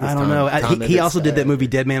that? I think it's I don't Tom, know. Tom He Everett's also did that dad. movie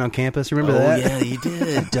Dead Man on Campus. Remember that? Yeah, he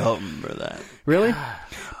did. Don't remember that. Really?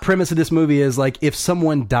 Premise of this movie is like if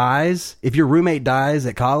someone dies, if your roommate dies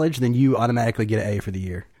at college, then you automatically get an A for the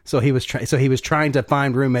year. So he was trying to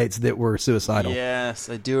find roommates that were suicidal. Yes,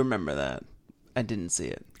 I do remember that. I didn't see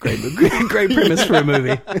it. Great premise for a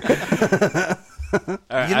movie. All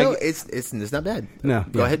right, You know, it's not bad. No,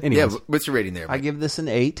 Go yeah, ahead. anyways. Yeah, what's your rating there? I give this an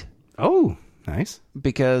 8 Oh, nice.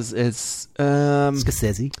 because it's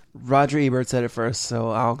Scorsese. Roger Ebert said it first, so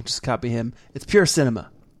I'll just copy him. It's pure cinema,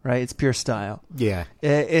 right? It's pure style. Yeah.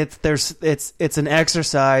 It's an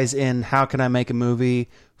exercise in how can I make a movie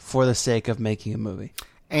for the sake of making a movie.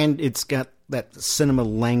 And it's got that cinema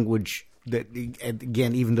language that,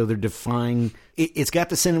 again, even though they're defying, it's got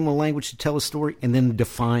the cinema language to tell a story and then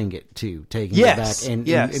defying it too, taking it Yes, back and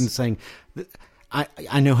yes. saying,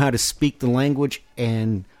 I know how to speak the language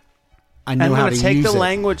and I know I'm how going to to take use the it.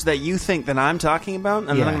 language that you think that I'm talking about, and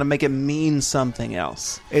then Yeah. I'm going to make it mean something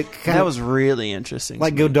else. That was really interesting.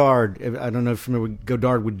 Like to me. Godard, I don't know if you remember,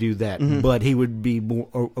 Godard would do that, but he would be more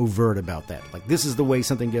overt about that. Like, this is the way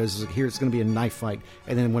something goes. Here it's going to be a knife fight,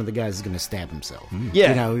 and then one of the guys is going to stab himself.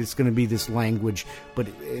 Yeah. It's going to be this language, but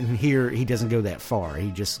in here he doesn't go that far.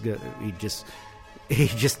 He just he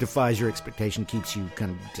just defies your expectation, keeps you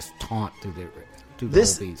kind of just taunt through the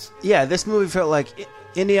This, whole piece. yeah, this movie felt like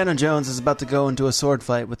Indiana Jones is about to go into a sword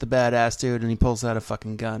fight with the badass dude, and he pulls out a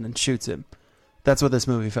fucking gun and shoots him. That's what this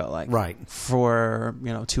movie felt like, right? For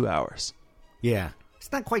 2 hours. Yeah,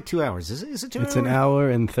 it's not quite 2 hours, is it? Is it 2 hours? It's an hour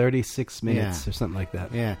and 36 minutes or something like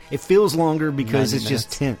that. Yeah, it feels longer because 90 it's minutes.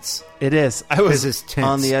 just tense. It is. I was it's tense.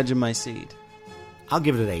 on the edge of my seat. I'll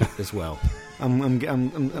give it an 8 as well. I'm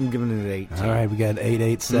giving it an 8. All right, we got 8,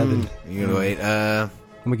 8, 7. You gonna wait? I'm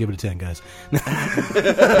gonna give it a 10, guys.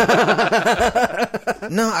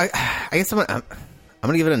 No, I guess I'm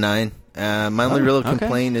gonna give it a 9. My only real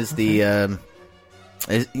complaint is the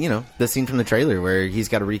the scene from the trailer where he's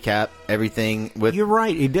got to recap everything with. You're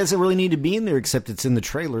right. It doesn't really need to be in there, except it's in the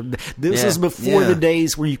trailer. This is before the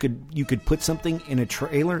days where you could put something in a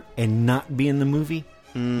trailer and not be in the movie.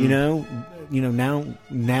 Now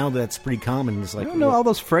that's pretty common. It's like, I don't know, all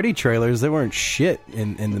those Freddy trailers, they weren't shit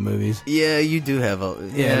in the movies. Yeah, you do have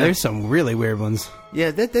there's some really weird ones.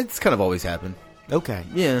 Yeah, that's kind of always happened. Okay.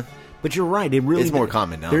 Yeah. But you're right. It really is more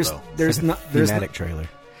common now. There's like thematic trailer.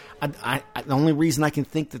 The only reason I can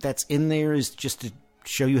think that that's in there is just to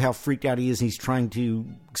show you how freaked out he is. He's trying to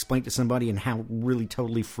explain to somebody and how really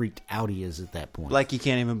totally freaked out he is at that point. Like he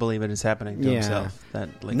can't even believe it is happening to himself.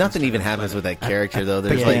 Nothing even happens with that character though.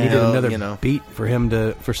 There's he did another beat for him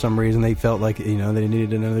to. For some reason, they felt like they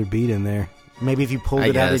needed another beat in there. Maybe if you pulled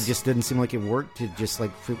it out, it just didn't seem like it worked. It just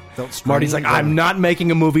felt strange. Marty's like, I'm not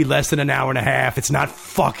making a movie less than an hour and a half. It's not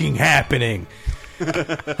fucking happening.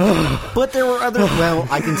 But there were other. Well,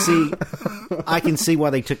 I can see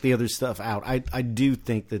why they took the other stuff out. I do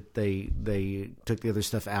think that they took the other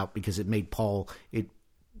stuff out because it made Paul. It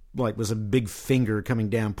was a big finger coming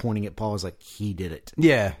down, pointing at Paul. It's like he did it.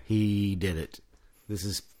 Yeah, he did it. This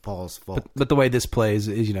is Paul's fault. But the way this plays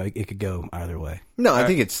is, it could go either way. No, I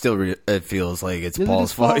think it still it feels like it's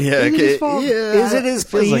Paul's fault. Yeah, is it his fault? Yeah, is it his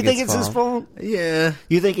fault? You think it's his fault? Yeah.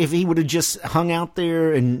 You think if he would have just hung out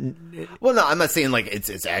there and? Well, no, I'm not saying like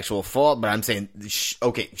it's actual fault, but I'm saying he's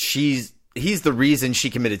the reason she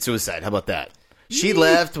committed suicide. How about that? She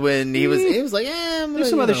left when he was like, there's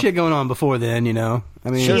some other shit going on before then, I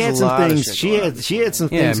mean, she had some things. She had some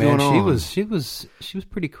things going on. She was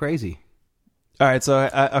pretty crazy. All right, so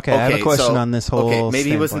I have a question on this whole. Okay, maybe standpoint.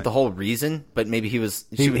 he wasn't the whole reason, but maybe he was.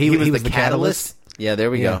 He was the catalyst. Yeah, there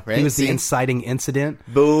we go. Right? He was the inciting incident.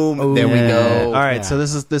 Boom. There we go. All right, so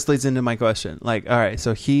this leads into my question. Like, all right,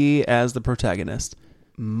 so he as the protagonist,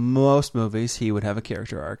 most movies he would have a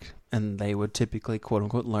character arc, and they would typically quote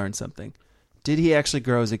unquote learn something. Did he actually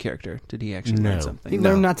grow as a character? Did he actually learn something? He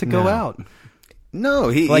learned not to go out.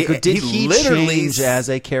 No, did he literally change as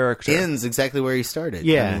a character? Ends exactly where he started.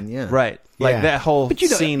 Yeah, I mean, right. Like that whole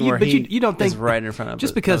scene where you don't think is right in front of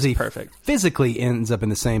just it. because he perfect. physically ends up in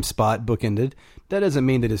the same spot, bookended. That doesn't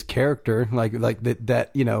mean that his character, like that,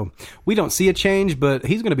 we don't see a change, but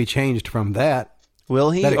he's going to be changed from that. Will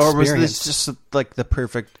he? Or was this just like the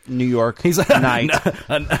perfect New York night?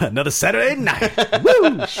 Another Saturday night.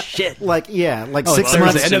 Woo! Shit. Like 6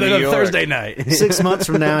 months. Another Thursday night. 6 months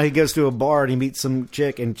from now, he goes to a bar and he meets some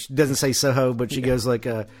chick, and she doesn't say Soho, but she goes like,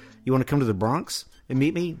 "You want to come to the Bronx and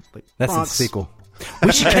meet me?" Like, that's Bronx. the sequel.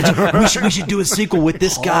 We should do a sequel with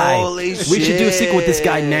this guy. Holy shit. We should do a sequel with this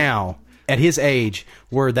guy now, at his age,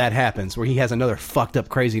 where that happens, where he has another fucked up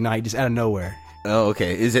crazy night just out of nowhere. Oh,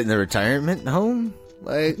 okay. Is it in the retirement home?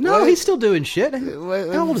 Like, no, what? he's still doing shit.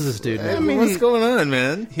 How old is this dude? I mean, what's going on,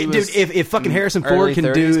 man? Dude, if fucking Harrison Ford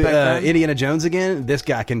can do Indiana Jones again, this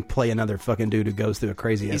guy can play another fucking dude who goes through a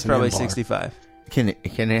crazy ass. He's probably 65. Can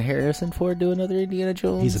Harrison Ford do another Indiana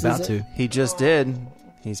Jones? He's about to. He just did.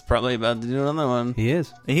 He's probably about to do another one. He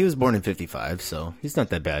is. And he was born in 55, so he's not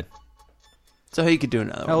that bad. So he could do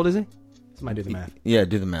another one. How old is he? Somebody do the math. Yeah,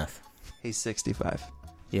 do the math. He's 65.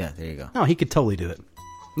 Yeah, there you go. No, he could totally do it.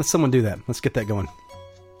 Let someone do that. Let's get that going.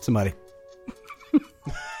 Somebody.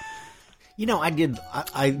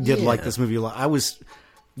 I did like this movie a lot. I was,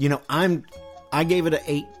 I gave it an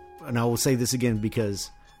 8, and I will say this again because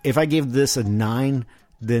if I give this a 9,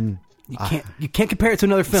 then you can't compare it to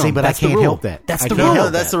another film. See, but that's I can't the rule. help that. That's I the can't rule. help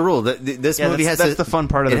No, that's that. the rule. This movie has that's the fun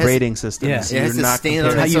part of the rating system. Yeah, it has to stand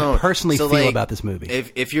on how its you own. personally So, feel like, about this movie.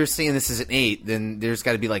 If you're saying this is an 8, then there's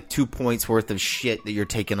got to be like 2 points worth of shit that you're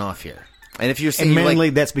taking off here. And if you're saying and mainly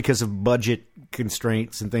that's because of budget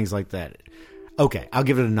constraints and things like that. Okay, I'll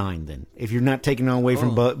give it a 9 then. If you're not taking away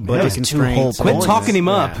from budget constraints, quit talking him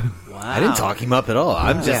up. Wow. I didn't talk him up at all.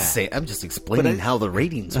 I'm just saying. I'm just explaining how the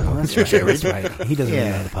ratings work. That's right. He doesn't really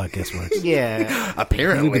know how the podcast works. Yeah,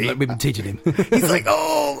 apparently we've been teaching him. He's like,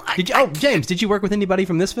 James, did you work with anybody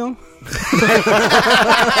from this film? Now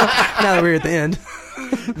that we're at the end.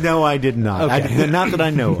 No, I did not. Okay. Not that I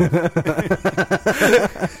know of.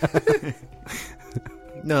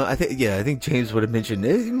 No, I think James would have mentioned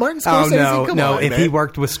Martin Oh Scorsese. Come no! on, If man. he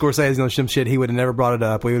worked with Scorsese on some shit, he would have never brought it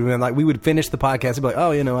up. We would have been like, we would finish the podcast and be like,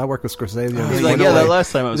 oh, I work with Scorsese. He's like, yeah, that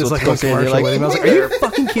last time I was just with like Scorsese. commercial Like, with him. I was like, are you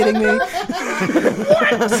fucking kidding me?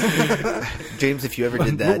 James, if you ever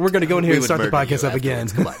did that, We're going to go in here we and would start the murder podcast you up again.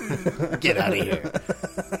 afterwards. Come on, get out of here.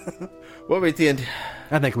 Well, we're at the end.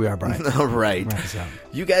 I think we are, Brian. All right. Wrap this up.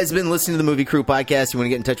 You guys have been listening to the Movie Crew podcast. You want to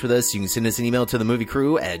get in touch with us, you can send us an email to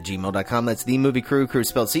themoviecrew@gmail.com. That's the Movie Crew. Crew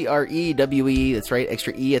spelled CREWE. That's right,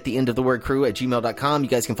 extra E at the end of the word crew @gmail.com. You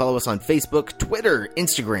guys can follow us on Facebook, Twitter,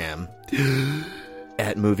 Instagram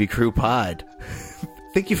at Movie Crew Pod.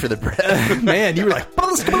 Thank you for the breath. Man, you were like...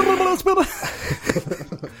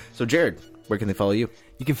 So, Jared, where can they follow you?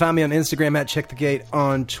 You can find me on Instagram at CheckTheGate,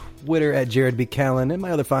 on Twitter at Jared B. Callen, and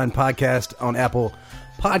my other fine podcast on Apple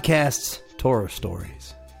Podcasts, Toro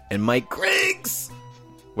Stories. And Mike Griggs,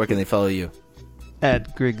 where can they follow you?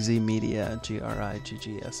 At Griggsy Media,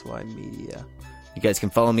 GRIGGSY Media. You guys can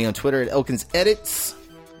follow me on Twitter at Elkins Edits.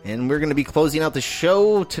 And we're going to be closing out the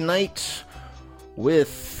show tonight with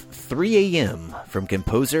 3 a.m. from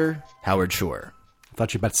composer Howard Shore. I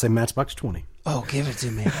thought you were about to say Matchbox 20. Oh, give it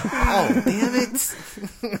to me. Oh, damn it.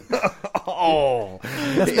 Oh.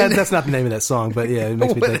 That's not the name of that song, but yeah, it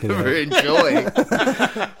makes me think of Whatever, that.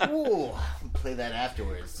 enjoy. Ooh, I'll play that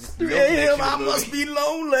afterwards. Just 3 no a.m. connection to I the must movie. be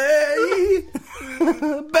lonely,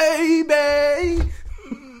 baby.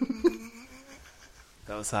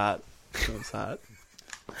 That was hot. That was hot.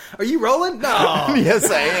 Are you rolling? No. Yes,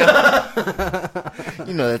 I am.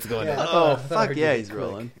 You know that's going on. Oh, fuck yeah, he's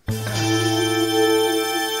rolling.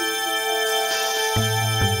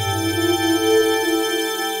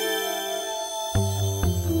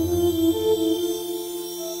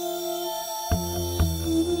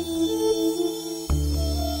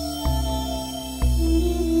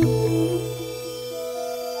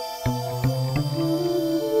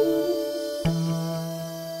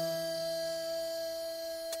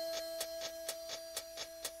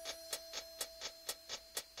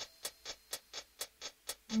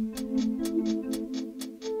 Thank you.